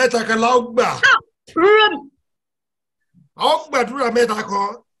 Àdúrà mẹ́ta kan la ó gbà. A ó gbàdúrà mẹ́ta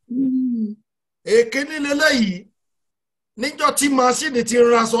kan. Ekene lélẹ́yìí. Níjọ́ tí màsíìnì ti ń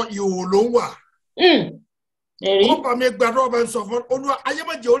raṣọ ìhòòhò ló ń wà. Ó bá mi gbàdúrà ọba ń sọ fún Olúwa ayé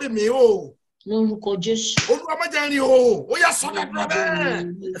má jẹ́ orí mi o. Olúwa má jẹ́ rí o. Ó yá sọ́dọ̀ àdúrà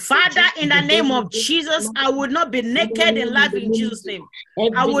bẹ́ẹ̀. Father, in the name of Jesus, I would not be naked in life in Jesus' name.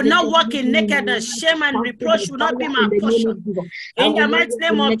 I will not walk in nakedness. Shame and reproach will not be my portion. In the mighty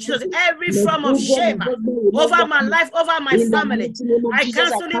name of Jesus, every form of shame over my life, over my family, I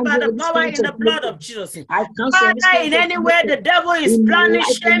cancel it by the power in the blood of Jesus. Father, in any way the devil is planning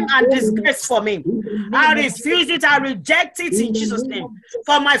shame and disgrace for me, I refuse it, I reject it in Jesus' name.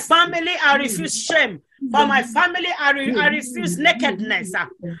 For my family, I refuse shame. For my family, I refuse nakedness.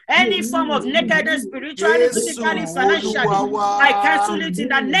 Any form of nakedness, spiritually, physically, financially, I cancel it in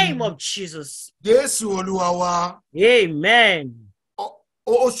the name of Jesus. Amen.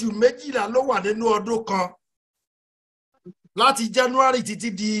 Oṣù méjìlá ló wà nínú ọdún kan. Láti January títí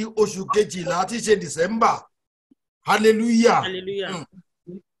di oṣù kejìlá tí ṣe December. Hallelujah. Hallelujah.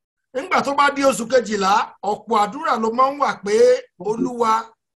 Nígbà tó bá di oṣù kejìlá, ọ̀pọ̀ àdúrà ló máa ń wà pé Olúwa,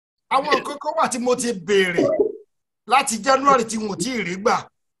 àwọn nǹkan kan wà tí mo ti béèrè láti January tí mo ti rí gbà.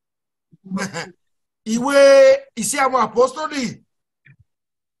 Ìwé Iṣẹ́ àwọn Apostoli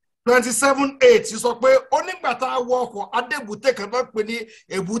 27:8 sọ pé ó nígbà tá a wọ ọkọ̀ adébùté kan náà pè ní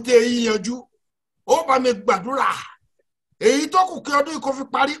èbúté yíyanjú. Ó bá mi gbàdúrà. Èyí tó kù kí ọdún yìí kó fi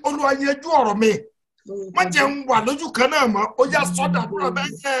parí, Olúwa yanjú ọ̀rọ̀ mi. Má jẹ́ ń wà lójú kan náà mọ́, ó yá sọ́dọ̀ àdúrà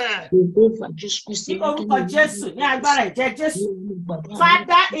bẹ́ẹ̀.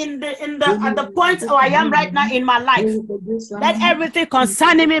 Father, at the point where I am right now in my life, let everything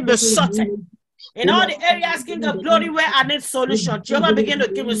concerning me be sorted. In all the areas, King of Glory, where I need solution, Jehovah begin to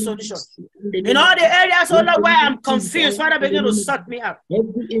give me solution. In all the areas, oh Lord, where I'm confused, Father begin to sort me out.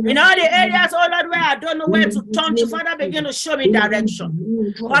 In all the areas, oh Lord, where I don't know where to turn to, Father begin to show me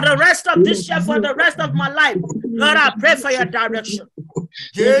direction. For the rest of this year, for the rest of my life, Lord, I pray for your direction.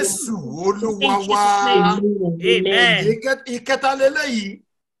 Jésù Olúwa wa. Amen. Ìkẹta lélẹ́yìí,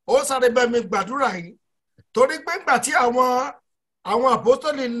 ó sáré bá mi gbàdúrà yìí. Torí pé ńgbà tí àwọn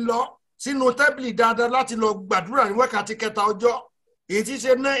apostoli ń lọ sínú tẹ́bìlì dáadáa láti lọ gbàdúrà ní wákàtí kẹta ọjọ́, èyí tí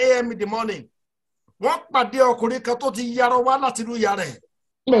ṣe 9 a.m. in the morning. Wọ́n pàdé ọkùnrin kan tó ti yarọ wá láti inú yàrá ẹ̀.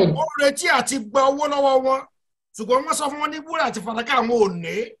 Ó retí àti gba owó lọ́wọ́ wọn, ṣùgbọ́n wọ́n sọ fún wọn ní wúrà àti fàdákà àwọn ò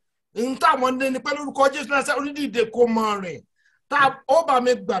ní. Ń táwọn ní pẹ́ lórúkọ Jésù náà sẹ́ onídìíde kó mọ rìn. tá ó bá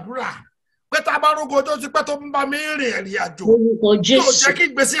mi gbàdúrà pé tá bá rógo tó ti pẹ́ tó ń bá mi rìn ìrìn àjò Orúkọ tí ò Jésù. jẹ́ kí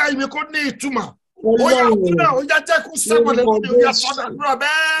ìgbésí ayé mi kó ní ìtumọ̀. Ó yá kúnà, ó yá jẹ́ kó sẹ́wọ̀lẹ̀ lónìí, ó yá sọ́dàdúrà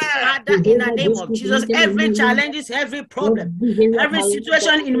bẹ́ẹ̀. Father, in the name of Jesus, every challenge, every problem, every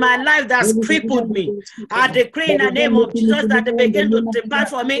situation in my life that's crippled me, I decree in the name of Jesus that they begin to depart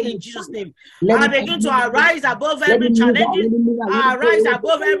from me in Jesus' name. I begin to arise above every challenge, I rise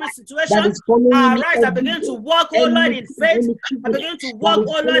above every situation, I rise, I begin to walk, oh Lord, in faith, I begin to walk,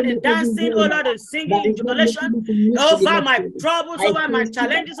 oh Lord, in dancing, oh Lord, in singing, in jubilation, over my troubles, over my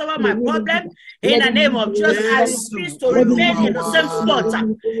challenges, over my problems. In the name of Jesus, I refuse to remain in the same spot.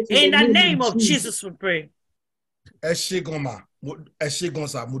 In the name of Jesus, we pray. Ẹ ṣé gan ma, ẹ ṣé gan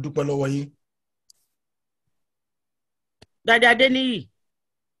sà, mo dúpẹ́ lọ́wọ́ yín. Dàdí Adeniji.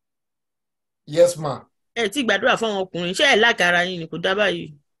 Yes ma. Ẹ ti gbàdúrà fún àwọn ọkùnrin, ṣé ẹ lákàrà yín ni kò dá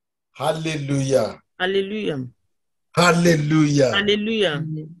báyìí? Hallelujah. Hallelujah. Hallelujah. Hallelujah.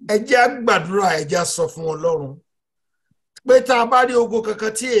 Ẹ jẹ́ á gbàdúrà, ẹ jẹ́ á sọ fún Ọlọ́run pé tá a bá rí ogun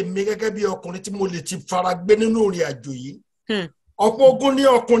kankan tí èmi gẹ́gẹ́ bí ọkùnrin tí mo lè ti fara gbé nínú ìrìn àjò yìí. Ọ̀pọ̀ ogun ni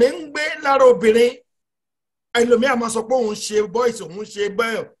ọkùnrin ń gbé lára obìnrin. Ẹlòmíà máa sọ pé òun ṣe boys, òun ṣe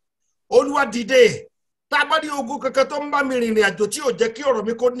bẹ́ẹ̀. Olúwa dìde. Tá a bá rí ogun kankan tó ń bá mi rìnrìn àjò tí ò jẹ́ kí ọ̀rọ̀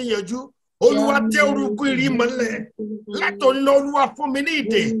mi kó níyanjú. Olúwa tẹ́ orúkú ìrì mọ́lẹ̀. Látòní lọ Olúwa fún mi ní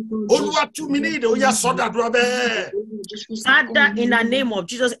ìdè. Olúwa tú mi ní ìdè. Ó yá sọ́dàdúrà bẹ́ẹ̀. Father, in the name of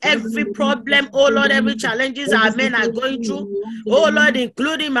Jesus, every problem, oh Lord, every challenges our men are going through, oh Lord,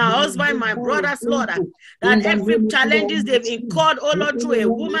 including my husband, my brothers, Lord, that every challenges they've incurred, oh Lord, through a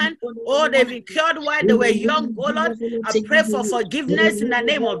woman, oh, they've incurred while they were young, oh Lord, I pray for forgiveness in the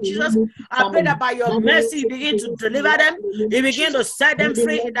name of Jesus. I pray that by your mercy, you begin to deliver them, you begin to set them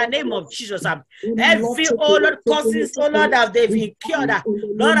free in the name of Jesus. Every, oh Lord, causes, oh Lord, that they've incurred,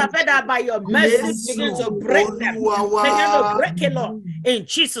 Lord, I pray that by your mercy, begin to break them. Begin to break it, Lord. In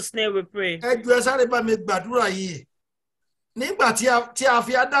Jesus' name we pray. Ẹ jọ̀ọ́ ẹ sáré bá mi gbàdúrà yìí. Nígbà tí a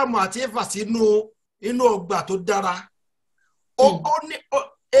fi Ádámù àti Éfà sínú inú ọgbà tó dára. Ó ní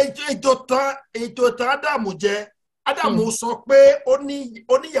ètò tán Ádámù jẹ. Ádámù sọ pé ó ní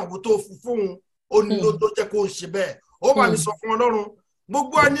ìyàwó tó fún ó ní ló tó jẹ́ kó ṣe bẹ́ẹ̀. Ó bá mi sọ fún Ọlọ́run.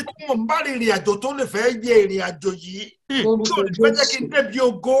 Gbogbo ẹni tí mo ń bá ìrìn àjò tó lè fẹ́ yẹ ìrìn àjò yìí. Tí ò lè fẹ́ jẹ́ kí n débi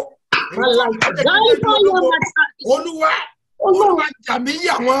ògo.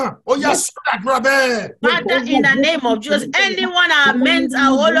 Father, in the name of Jesus, anyone our men are,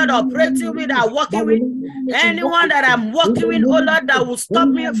 oh Lord, operating with, are working with, anyone that I'm working with, oh Lord, that will stop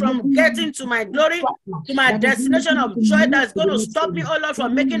me from getting to my glory, to my destination of joy, that's going to stop me, oh Lord,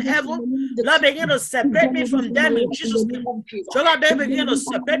 from making heaven, Lord, begin to separate me from them in Jesus' name. So Lord, begin to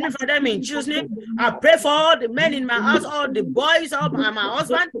separate me from them in Jesus' name. I pray for all the men in my house, all the boys, all my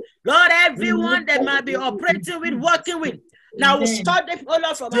husband, Lord, everyone that might be operating with, working with. Now we start them, oh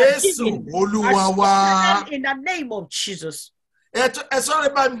Lord, from our giving. In the name of Jesus.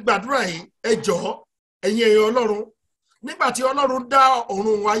 Ẹ̀yin èèyàn Ọlọ́run, nígbà tí Ọlọ́run dá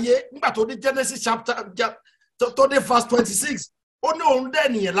ọ̀run wáyé, nígbà tó dé Genesis chapter tó dé verse 26, ó ní òun dá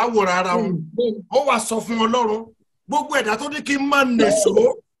ènìyàn láwòrán ara wọn. Ó wá sọ fún Ọlọ́run, gbogbo ẹ̀dá tó ní kí n máa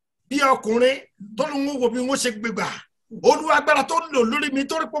nẹ̀sọ́ bí ọkùnrin tó ní wọ́n wo bí wọ́n ṣe gbégbà. Olúwa agbára tó ń lò lórí mi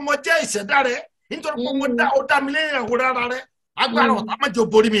torí pé mo jẹ́ ìṣẹ̀dá rẹ̀, nítorí pé mo dá mi lẹ́yìn àwòrán ara rẹ̀.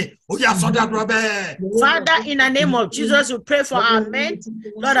 Father, in the name of Jesus, we pray for our men,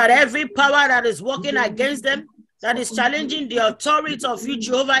 Lord, that every power that is working against them, that is challenging the authority of you,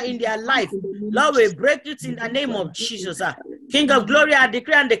 Jehovah, in their life, Lord, we break it in the name of Jesus. King of glory, I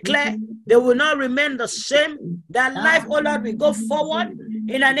decree and declare they will not remain the same. Their life, oh Lord, will go forward.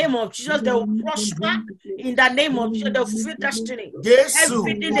 In the name of Jesus, they will prosper. In the name of Jesus, they will fulfill destiny.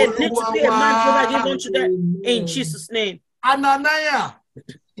 Everything they need to be a man, Jehovah, given to them. In Jesus' name. Ananiah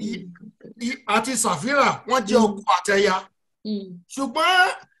àti Safira wọ́n jẹ́ ọkọ àtaya. Ṣùgbọ́n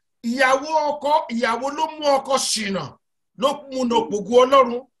ìyàwó ló mú ọkọ ṣìnà ló mú no pogo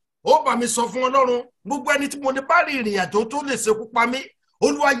Ọlọ́run. Ó bá mi sọ fún Ọlọ́run, gbogbo ẹni tí mo ní bá rí ìrìn àjò tó lè ṣekú pa mí.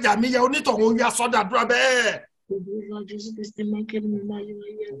 Olúwa jà mí ya onítọ̀hún ya sọ́dà dúrà bẹ́ẹ̀.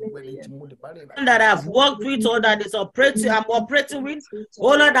 That I've worked with or that is I'm operating with,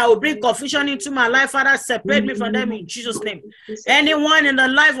 oh Lord, that will bring confusion into my life. Father, separate me from them in Jesus' name. Anyone in the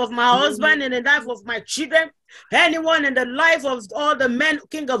life of my husband, in the life of my children, anyone in the life of all the men,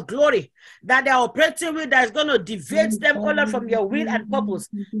 King of glory, that they are operating with, that is going to deviate them, oh Lord, from your will and purpose.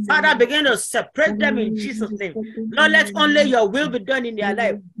 Father, begin to separate them in Jesus' name. Lord, let only your will be done in their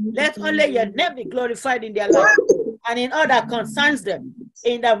life. Let only your name be glorified in their life and in all that concerns them.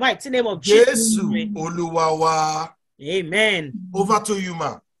 In the mighty name of Jesus. Amen. Amen. Over to you,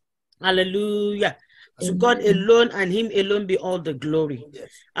 ma. Hallelujah. To God alone and him alone be all the glory.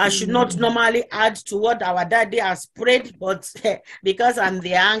 I should not normally add to what our daddy has prayed, but because I'm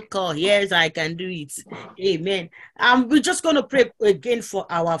the anchor, yes, I can do it. Amen. We're just going to pray again for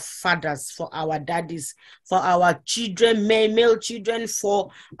our fathers, for our daddies, for our children, male children,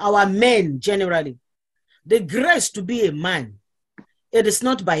 for our men generally. The grace to be a man, it is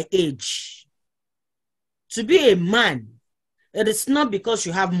not by age. To be a man, it is not because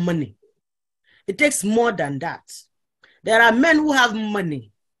you have money. It takes more than that. There are men who have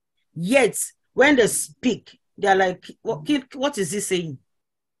money, yet when they speak, they're like, what is he saying?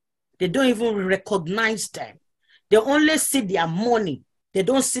 They don't even recognize them. They only see their money. They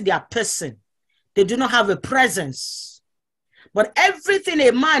don't see their person. They do not have a presence. But everything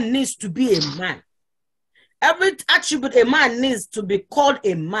a man needs to be a man, every attribute a man needs to be called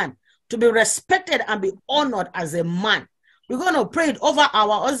a man, to be respected and be honored as a man. We're going to pray it over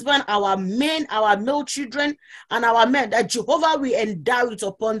our husband, our men, our male children, and our men, that Jehovah will endow it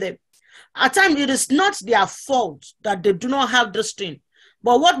upon them. At times, it is not their fault that they do not have this thing.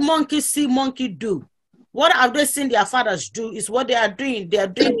 But what monkeys see, monkey do. What have they seen their fathers do is what they are doing. They are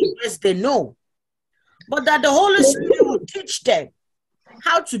doing the best they know. But that the Holy Spirit will teach them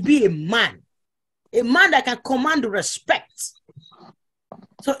how to be a man that can command respect.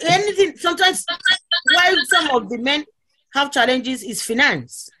 So anything, sometimes, why some of the men have challenges is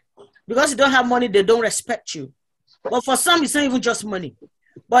finance. Because you don't have money, they don't respect you. But for some, it's not even just money.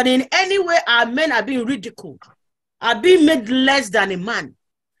 But in any way, our men are being ridiculed, are being made less than a man.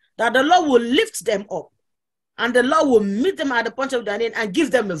 That the Lord will lift them up, and the Lord will meet them at the point of their need and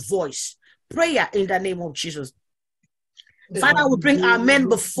give them a voice. Prayer in the name of Jesus. Father, we bring our men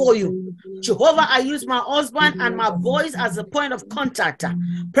before you. Jehovah, I use my husband and my voice as a point of contact.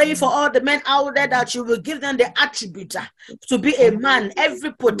 Pray for all the men out there that you will give them the attribute to be a man,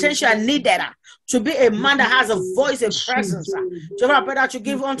 every potential needed to be a man that has a voice and presence. Jehovah, I pray that you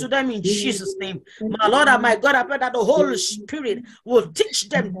give unto them in Jesus' name. My Lord and my God, I pray that the Holy Spirit will teach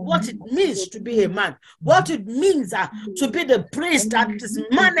them what it means to be a man, what it means to be the priest that is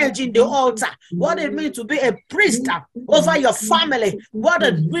managing the altar, what it means to be a priest over your family, what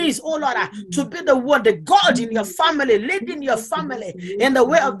it means, oh Lord, to be the one, the God in your family, leading your family in the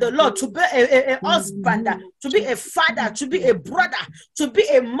way of the Lord, to be a husband, to be a father, to be a brother, to be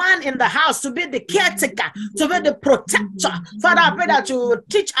a man in the house, to be the caretaker, to be the protector. Father, I pray that you will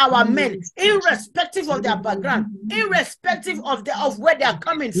teach our men, irrespective of their background, irrespective of where they are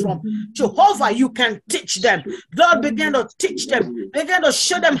coming from. Jehovah, you can teach them. Lord, begin to teach them, begin to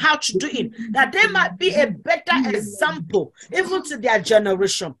show them how to do it, that they might be a better example, even to their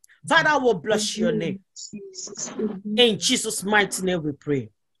generation. Father, will bless your name. In Jesus' mighty name we pray.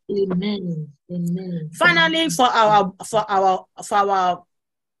 Amen. Amen. Finally, for our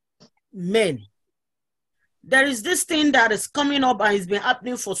men, there is this thing that is coming up and it's been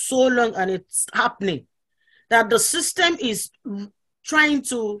happening for so long, and it's happening that the system is trying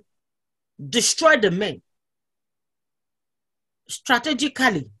to destroy the men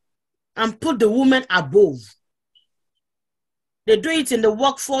strategically and put the women above. They do it in the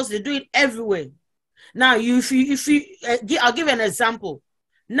workforce. They do it everywhere. Now, I'll give an example.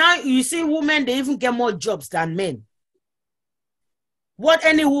 Now, you see women, they even get more jobs than men. What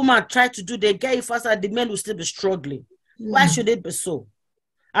any woman try to do, they get it faster, the men will still be struggling. Why should it be so?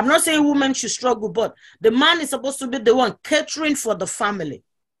 I'm not saying women should struggle, but the man is supposed to be the one catering for the family.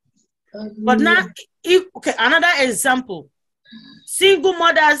 But now, another example. Single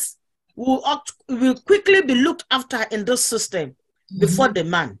mothers will quickly be looked after in this system before the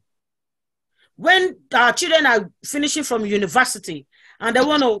man. When our children are finishing from university and they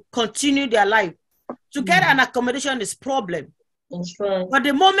want to continue their life, to get an accommodation is problem. That's right. But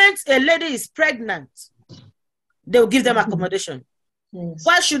the moment a lady is pregnant, they will give them accommodation. Yes.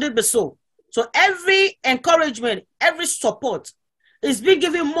 Why should it be so? So every encouragement, every support is being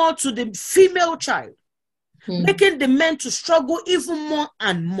given more to the female child, making the men to struggle even more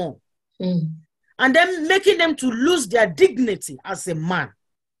and more. And then making them to lose their dignity as a man.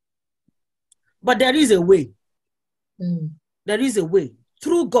 But there is a way. There is a way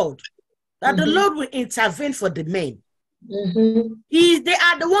through God that the Lord will intervene for the men. They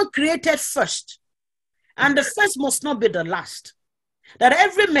are the one created first. And the first must not be the last. That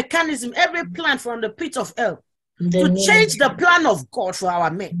every mechanism, every plan from the pit of hell to change the plan of God for our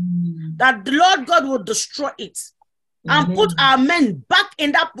men, that the Lord God will destroy it and put our men back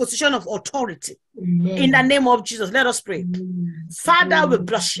in that position of authority. In the name of Jesus, let us pray. Father, we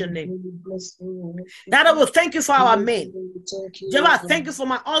bless your name. Daddy, we thank you for our men. Jehovah, thank you for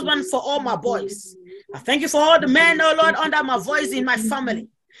my husband, for all my boys. I thank you for all the men, oh Lord, under my voice in my family.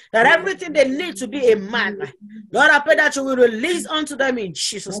 that everything they need to be a man, Lord, I pray that you will release unto them in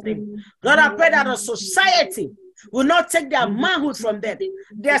Jesus' name. Lord, I pray that the society will not take their manhood from them.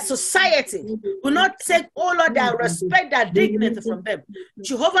 Their society will not take all of their respect, their dignity from them.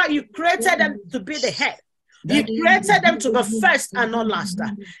 Jehovah, you created them to be the head. You created them to be first and not last.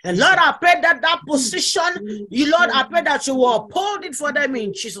 And Lord, I pray that that position, Lord, I pray that you will uphold it for them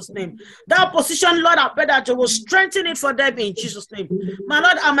in Jesus' name. That position, Lord, I pray that you will strengthen it for them in Jesus' name. My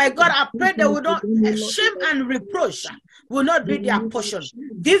Lord and my God, I pray they will not, shame and reproach will not be their portion.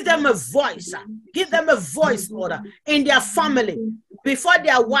 Give them a voice. Give them a voice, Lord, in their family, before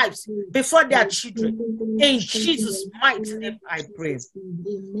their wives, before their children. In Jesus' mighty name, I pray.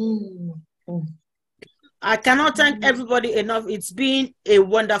 I cannot thank everybody enough. It's been a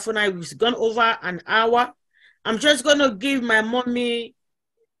wonderful night. We've gone over an hour. I'm just going to give my mommy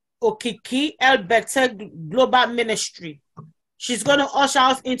Okiki Elbete Global Ministry. She's going to usher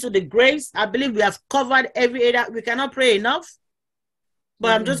us into the grace. I believe we have covered every area. We cannot pray enough.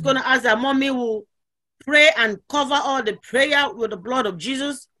 But I'm just going to ask that mommy will pray and cover all the prayer with the blood of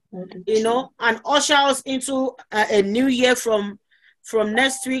Jesus, and usher us into a new year from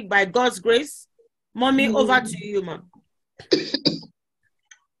next week by God's grace. Mommy, over to you, ma'am.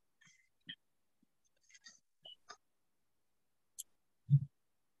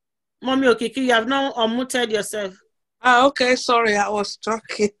 Mommy Okiki, you have now unmuted yourself. Okay, sorry, I was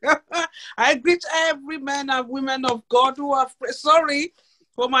talking. I greet every man and women of God who have sorry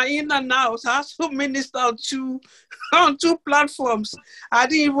for my in and out. I also minister on two platforms. I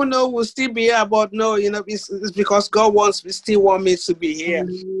didn't even know we'll still be here, but no, it's because God still want me to be here.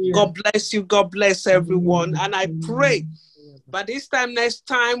 Yeah. God bless you. God bless everyone. And I pray, but this time, next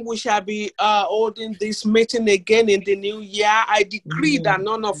time, we shall be holding this meeting again in the new year. I decree that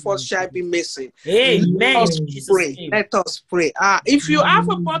none of us shall be missing. Amen. Let us pray. Let us pray. If you have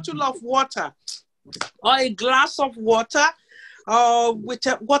a bottle of water or a glass of water,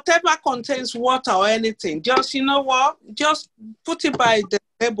 whatever contains water or anything, just just put it by the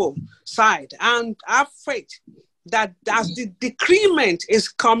table side and have faith that as the decrement is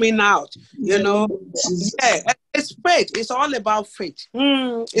coming out, it's faith. It's all about faith.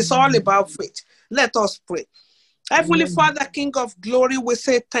 It's all about faith. Let us pray. Heavenly Father, King of glory, we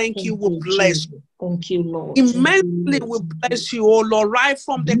say thank you. We bless you. Thank you, Lord. Immensely we bless you, oh Lord, right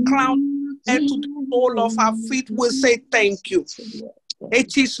from the crown and to the sole of our feet, we say thank you.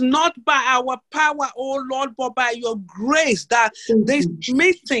 It is not by our power, oh Lord, but by your grace that this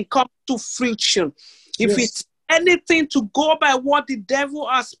meeting comes to fruition. If it's anything to go by what the devil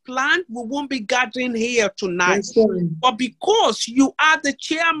has planned, we won't be gathering here tonight. But because you are the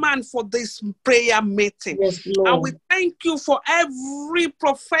chairman for this prayer meeting, and we thank you for every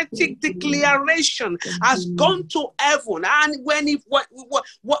prophetic declaration has gone to heaven. And when it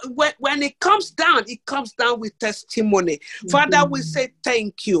comes down with testimony. Father, we say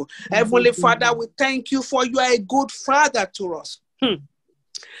thank you. Heavenly Father, we thank you for you are a good father to us.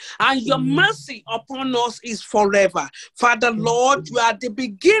 And your mercy upon us is forever. Father, Lord, you are the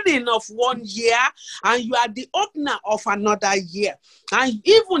beginning of one year and you are the opener of another year. And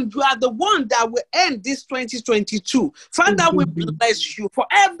even you are the one that will end this 2022. Father, we bless you for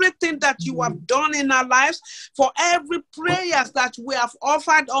everything that you have done in our lives, for every prayers that we have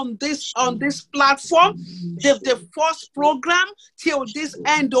offered on this platform, the first program till this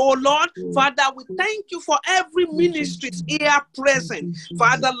end, oh Lord. Father, we thank you for every ministry here present.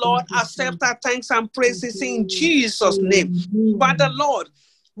 Father, Lord, accept our thanks and praises in Jesus' name. Father, Lord,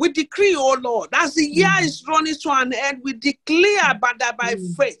 we decree, oh Lord, as the year is running to an end, we declare by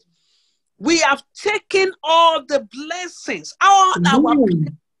faith, we have taken all the blessings, all our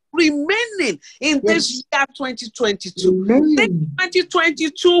remaining in this year 2022. This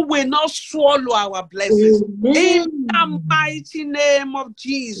 2022 will not swallow our blessings. In the mighty name of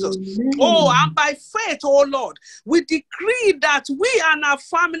Jesus. Oh, and by faith, oh Lord, we decree that we and our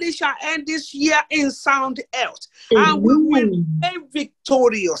family shall end this year in sound health. And we will be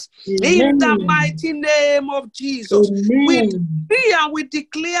victorious. In the mighty name of Jesus. We decree and we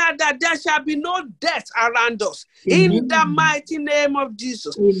declare that there shall be no death around us. In the mighty name of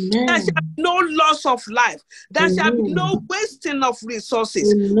Jesus. There shall be no loss of life. There shall be no wasting of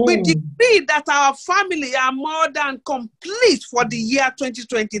resources. We decree that our family are more than complete for the year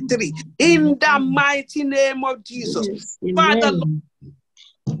 2023. In the mighty name of Jesus. Father, Lord,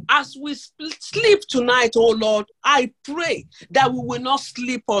 As we sleep tonight, oh Lord, I pray that we will not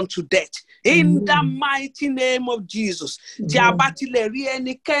sleep unto death. In the mighty name of Jesus. Tí a bá tilẹ̀ rí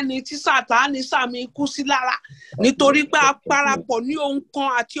ẹnikẹ́ni tí Sátánì sàmì kú sí lára, nítorí pé a parapọ̀ ní ohun kan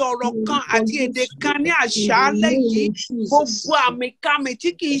àti ọ̀rọ̀ kan àti èdè kan ní àṣálẹ́ yìí, gbogbo àmìkámi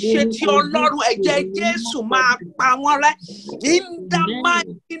tí kìí ṣe ti Ọlọ́run, ẹ̀jẹ̀ Jésù máa pa wọ́n rẹ́. In the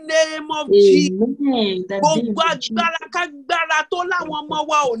mighty name of Jesus. Gbogbo agbára kágbára tó láwọn ọmọ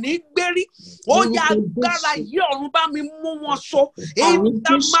wa ò ní gbérí, ó yá agbára yìí ọ̀run bá mi mú wọn so. In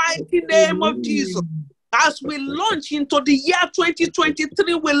the mighty name of Jesus. As we launch into the year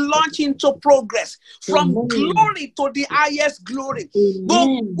 2023, we launch into progress from glory to the highest glory.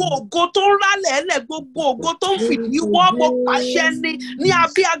 Gbogbo ògo tó ń rálẹ̀ ẹlẹ̀, gbogbo ògo tó ń fìdí wọ́, mo pàṣẹ ní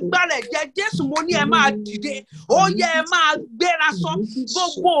abẹ́ agbára ẹ̀jẹ̀ Jésù, mo ní ẹ máa dìde, ó yẹ ẹ máa gbéra sọ.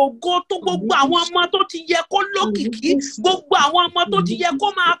 Gbogbo ògo tó, gbogbo àwọn ọmọ tó ti yẹ kó lókìkí, gbogbo àwọn ọmọ tó ti yẹ kó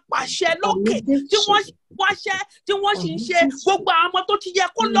máa pàṣẹ lókè, tí wọ́n wáṣẹ́ tí wọ́n sì ń ṣe, gbogbo àwọn ọmọ tó ti yẹ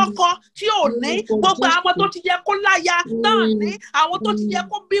kó lọ́kọ tí ò ní, gbogbo àwọn ọmọ tó ti yẹ kó láya náà ní, àwọn tó ti yẹ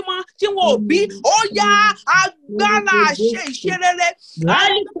kó bímọ tí wọn ò bí, ó yá agbára àṣẹ ìṣerere,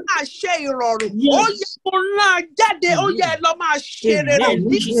 agbára àṣẹ ìrọ̀rùn, ó yẹ kó náà jáde, ó yẹ lọ máa ṣe rere.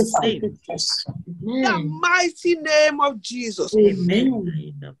 In the mighty name of Jesus. Amen.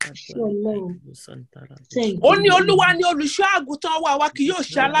 Ó ní Olúwa ni olùṣọ́ àgùntàn wa, wa kì yóò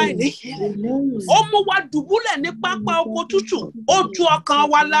ṣaláìní. Ó mú wa dùbúlẹ̀ ní pápá oko tútù, ó tu ọkàn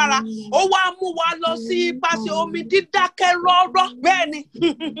wa lára, ó wá mú wa lọ sí ipasẹ̀ omi dídákẹ́ rọ́rọ́. Bẹ́ẹ̀ni,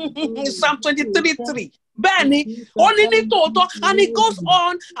 Psalm 23:3. Bẹ́ẹ̀ni, only ní tòótọ́, and it goes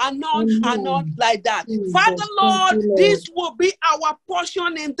on and on and on like that. Father Lord, this will be our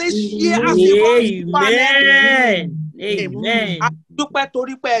portion in this year. Amen. Amen.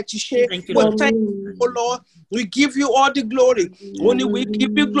 Thank you, Lord. Thank you, Lord. We give you all the glory. Only we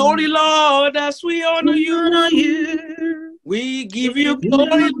give you glory, Lord, as we honor you. We give you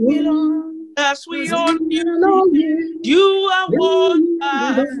glory, Lord, as we honor you. You are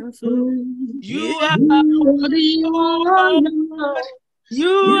wonderful. You are wonderful. You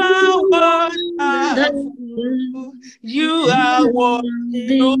are wonderful. You are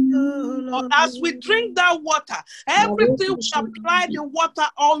wonderful. As we drink that water, everything we apply the water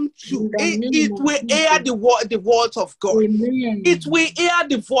onto, it will hear the words of God. It will hear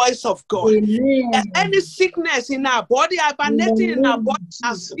the voice of God. Any sickness in our body, hibernating in our body,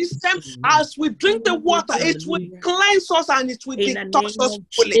 our system, as we drink the water, it will cleanse us and it will detox us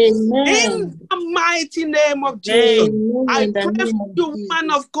fully. In the mighty name of Jesus, I pray for you,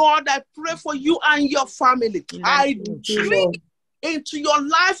 man of God. I pray for you and your family. I decree into your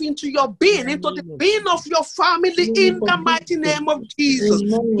life, into your being, into the being of your family, in the mighty name of Jesus.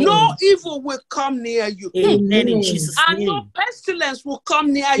 No evil will come near you. Amen. In Jesus' and name. no pestilence will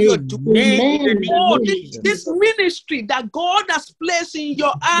come near your door. Oh, this ministry that God has placed in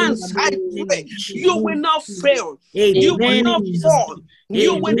your hands, I pray, you will not fail. You will not fall.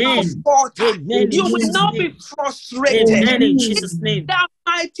 You will not falter. You will not be frustrated. Amen. In Jesus' name. In the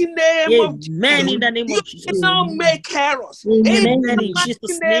mighty name of Jesus. In the name of Jesus. You will not make errors. Amen. In the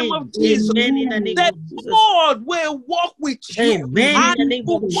mighty name of Jesus. The Lord will walk with you. Amen. In the name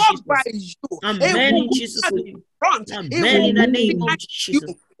of walk Jesus. by you. Amen. In Jesus' name. Amen. In the name of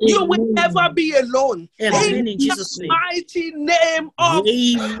Jesus. You will never be alone. Amen. In Jesus' name. Mighty name of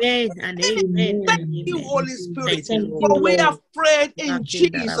Amen and amen. Thank you, Holy Spirit. Thank you, For we have prayed in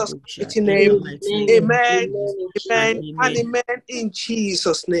Jesus' mighty name. Amen. Amen. And amen in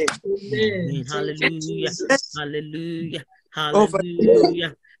Jesus' name. Amen. Hallelujah. Hallelujah.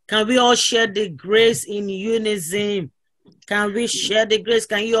 Hallelujah. Can we all share the grace in unison? Can we share the grace?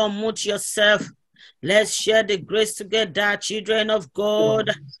 Can you unmute yourself? Let's share the grace together, children of God.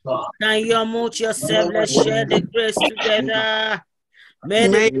 Can you unmute yourself? Let's share the grace together. May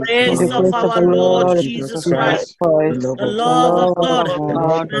the grace of our Lord Jesus Christ, the love of God,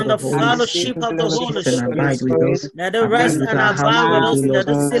 and the fellowship of the Holy Spirit, let the rest and abide with us, let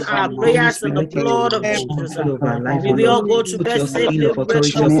us seal our prayers in the blood of Jesus. We will all go to bed safely,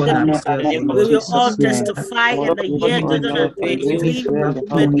 we will all testify in the year 2023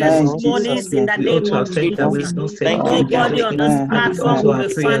 with testimonies in the name of Jesus. Nobody on this platform will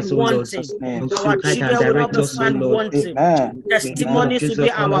be found wanting. Our children will not be found wanting. Testimony to be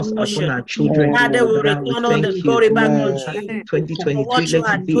our portion. Now they will return all the glory back unto you. 2023, what you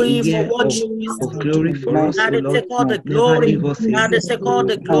are doing, for what you of glory for us, now they take all the glory. Now they take all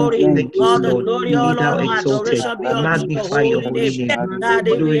the glory. All the glory, all adoration be unto your holy name. Now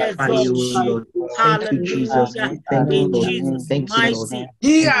they will exalt you. Hallelujah. In Jesus' mighty,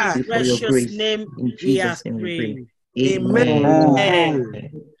 precious name, we are praying. Amen.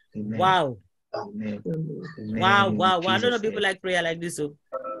 Amen. Wow. Amen. Wow. I don't know people like prayer like this. So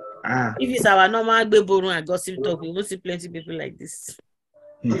Ah. if it's our normal Beborun and gossip talk, we won't see plenty of people like this.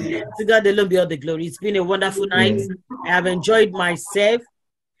 To God alone be all the glory. It's been a wonderful night. I have enjoyed myself.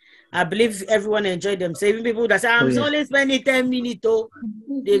 I believe everyone enjoyed themselves. Even people that say, I'm only spending 10 minutes,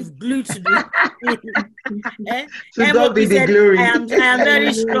 they've glued to the So God be the glory. I am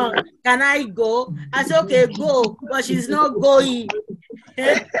very strong. Can I go? I said, okay, go. But she's not going.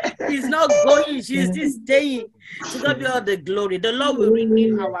 She's not going. She's just staying. To God be all the glory. The Lord will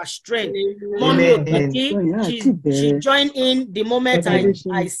renew our strength. Mommy Okiki, she joined in the moment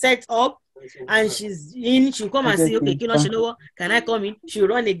I set up. And she's in, she'll come and say, okay, can I come in? She'll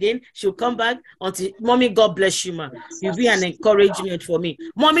run again, she'll come back until Mommy, God bless you, ma. You'll be an encouragement for me.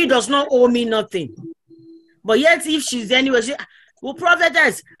 Mommy does not owe me nothing. But yet, if she's anywhere, well,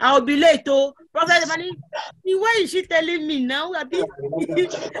 prophetess, I'll be late. Oh, prophetess, why is she telling me now?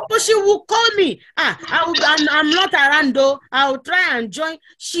 But she will call me. I'm not around though. I'll try and join.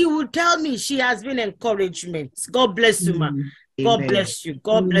 She will tell me she has been encouragement. God bless you, ma. God bless you.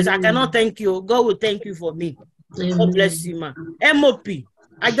 God bless. I cannot thank you. God will thank you for me. God bless you, ma. MOP.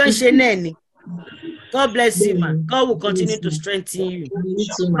 I don't share any. God bless you, ma. God will continue to strengthen you.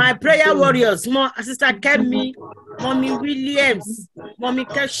 My prayer warriors, Sister Kemi, Mommy Williams, Mommy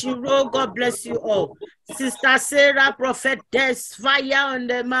Keshiro, God bless you all. Sister Sarah, Prophetess, fire on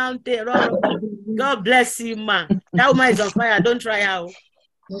the mountain. God bless you, ma. That woman is on fire. Don't try her.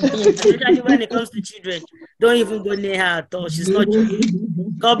 Especially when it comes to children, don't even go near her at all. She's not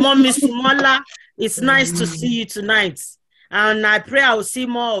joking. God, Mommy Sumola, it's nice to see you tonight. And I pray I will see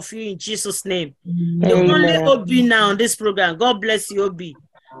more of you in Jesus' name. The only Obi now on this program. God bless you, Obi.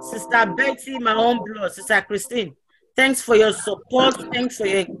 Sister Betty, my own blood. Sister Christine, thanks for your support. Thanks for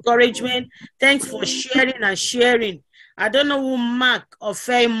your encouragement. Thanks for sharing. I don't know who Mark or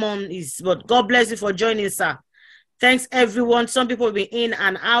Faymon is, but God bless you for joining, sir. Thanks, everyone. Some people will be in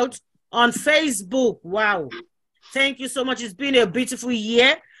and out on Facebook. Wow. Thank you so much. It's been a beautiful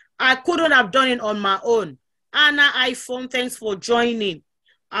year. I couldn't have done it on my own. Anna iPhone, thanks for joining.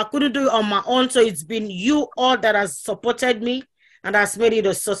 I couldn't do it on my own, so it's been you all that has supported me and has made it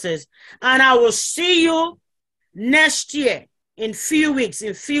a success. And I will see you next year in few weeks,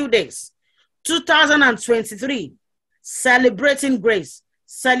 in few days. 2023, celebrating grace,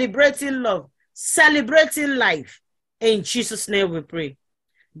 celebrating love, celebrating life. In Jesus' name we pray.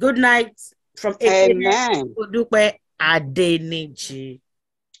 Good night from Ekene, Modupe, Adeniji.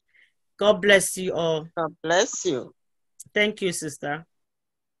 God bless you all. God bless you. Thank you, sister.